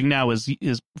Mac I'm using now is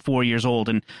 4 years old,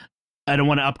 and I don't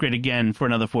want to upgrade again for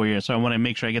another 4 years. So I want to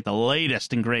make sure I get the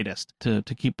latest and greatest to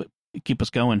keep us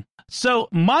going. So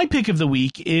my pick of the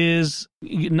week is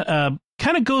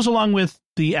kind of goes along with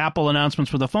the Apple announcements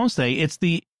for the phones today. It's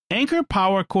the Anker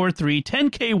PowerCore 3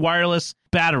 10K wireless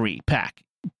battery pack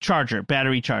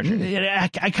battery charger.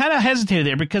 I kind of hesitated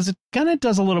there because it kind of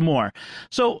does a little more.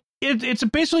 So it's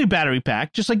basically a battery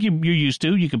pack, just like you're used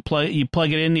to. You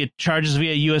plug it in, it charges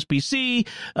via USB-C.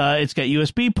 It's got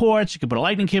USB ports. You can put a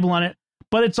lightning cable on it.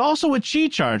 But it's also a Qi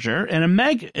charger and a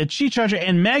Qi charger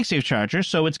and MagSafe charger.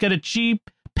 So it's got a Qi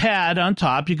pad on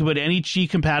top. You can put any Qi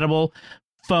compatible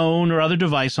phone or other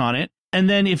device on it. And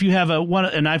then if you have an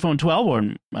iPhone 12 or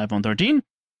an iPhone 13,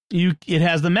 it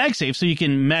has the MagSafe, so you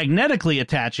can magnetically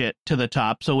attach it to the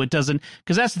top, so it doesn't,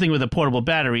 because that's the thing with a portable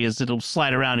battery is it'll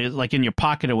slide around like in your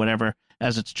pocket or whatever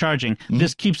as it's charging.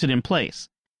 This keeps it in place.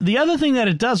 The other thing that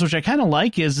it does, which I kind of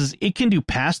like, is it can do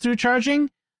pass-through charging.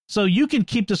 So you can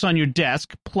keep this on your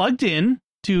desk plugged in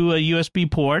to a USB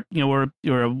port, or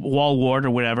a wall wart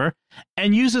or whatever,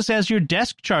 and use this as your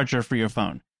desk charger for your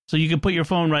phone. So you can put your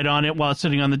phone right on it while it's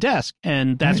sitting on the desk,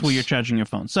 and that's where you're charging your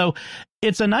phone. So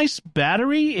it's a nice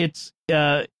battery. It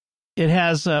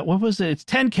has, It's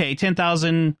 10K,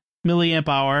 10,000 milliamp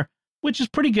hour, which is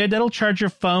pretty good. That'll charge your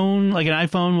phone. Like an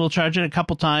iPhone will charge it a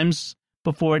couple times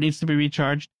before it needs to be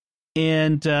recharged.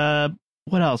 And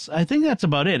what else? I think that's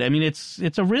about it. I mean, it's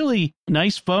a really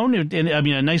nice phone.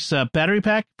 A nice battery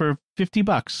pack for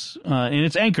 $50. And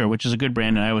it's Anker, which is a good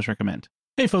brand, and I always recommend.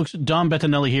 Hey folks, Dom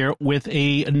Bettinelli here with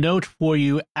a note for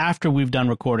you after we've done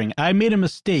recording. I made a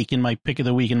mistake in my pick of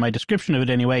the week, in my description of it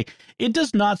anyway. It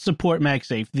does not support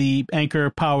MagSafe, the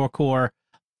Anker PowerCore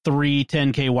 3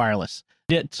 10K wireless.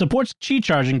 It supports Qi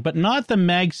charging, but not the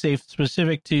MagSafe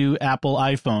specific to Apple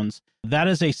iPhones. That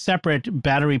is a separate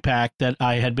battery pack that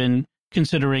I had been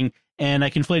considering, and I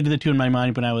conflated the two in my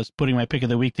mind when I was putting my pick of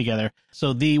the week together.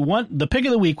 So the pick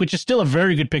of the week, which is still a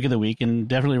very good pick of the week and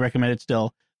definitely recommend it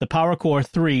still, the PowerCore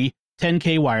 3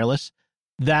 10K wireless,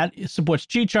 that supports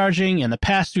Qi charging and the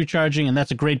pass-through charging, and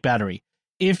that's a great battery.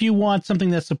 If you want something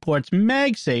that supports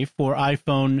MagSafe for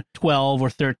iPhone 12 or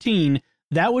 13,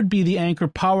 that would be the Anker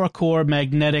PowerCore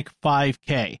Magnetic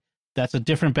 5K. That's a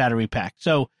different battery pack.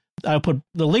 So I'll put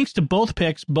the links to both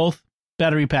picks, both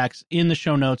battery packs, in the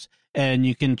show notes, and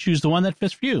you can choose the one that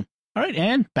fits for you. All right,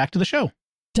 and back to the show.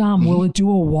 Dom, will it do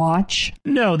a watch?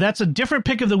 No, that's a different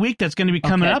pick of the week that's going to be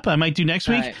coming up. I might do next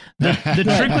week. Right.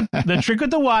 The trick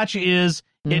with the watch is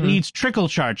it needs trickle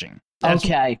charging.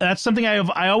 That's something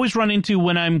I always run into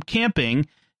when I'm camping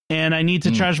and I need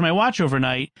to charge my watch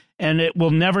overnight, and it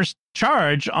will never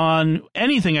charge on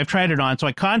anything I've tried it on. So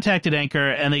I contacted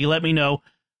Anker, and they let me know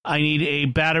I need a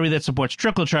battery that supports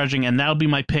trickle charging, and that'll be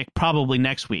my pick probably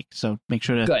next week. So make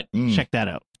sure to check that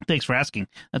out. Thanks for asking.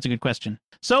 That's a good question.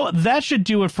 So that should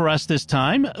do it for us this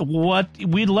time.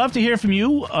 We'd love to hear from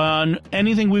you on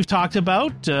anything we've talked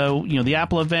about, the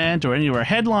Apple event or any of our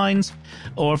headlines,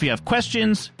 or if you have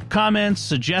questions, comments,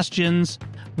 suggestions,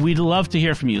 we'd love to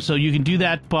hear from you. So you can do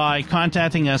that by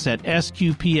contacting us at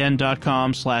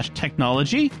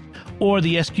sqpn.com/technology, or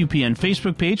the SQPN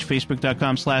Facebook page,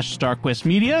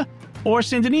 facebook.com/StarQuestMedia, or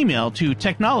send an email to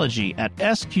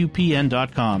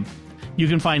technology@sqpn.com. You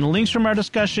can find links from our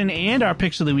discussion and our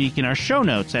picks of the week in our show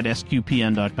notes at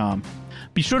sqpn.com.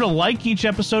 Be sure to like each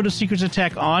episode of Secrets of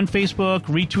Tech on Facebook,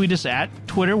 retweet us at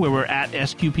Twitter, where we're at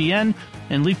SQPN,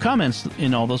 and leave comments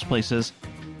in all those places.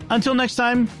 Until next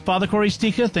time, Father Corey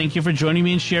Stika, thank you for joining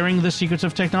me and sharing the secrets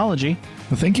of technology.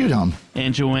 Well, thank you, Dom.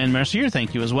 And Joanne Mercier,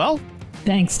 thank you as well.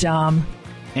 Thanks, Dom.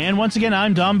 And once again,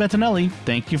 I'm Dom Bettinelli.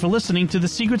 Thank you for listening to the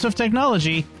Secrets of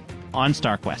Technology on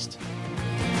StarQuest.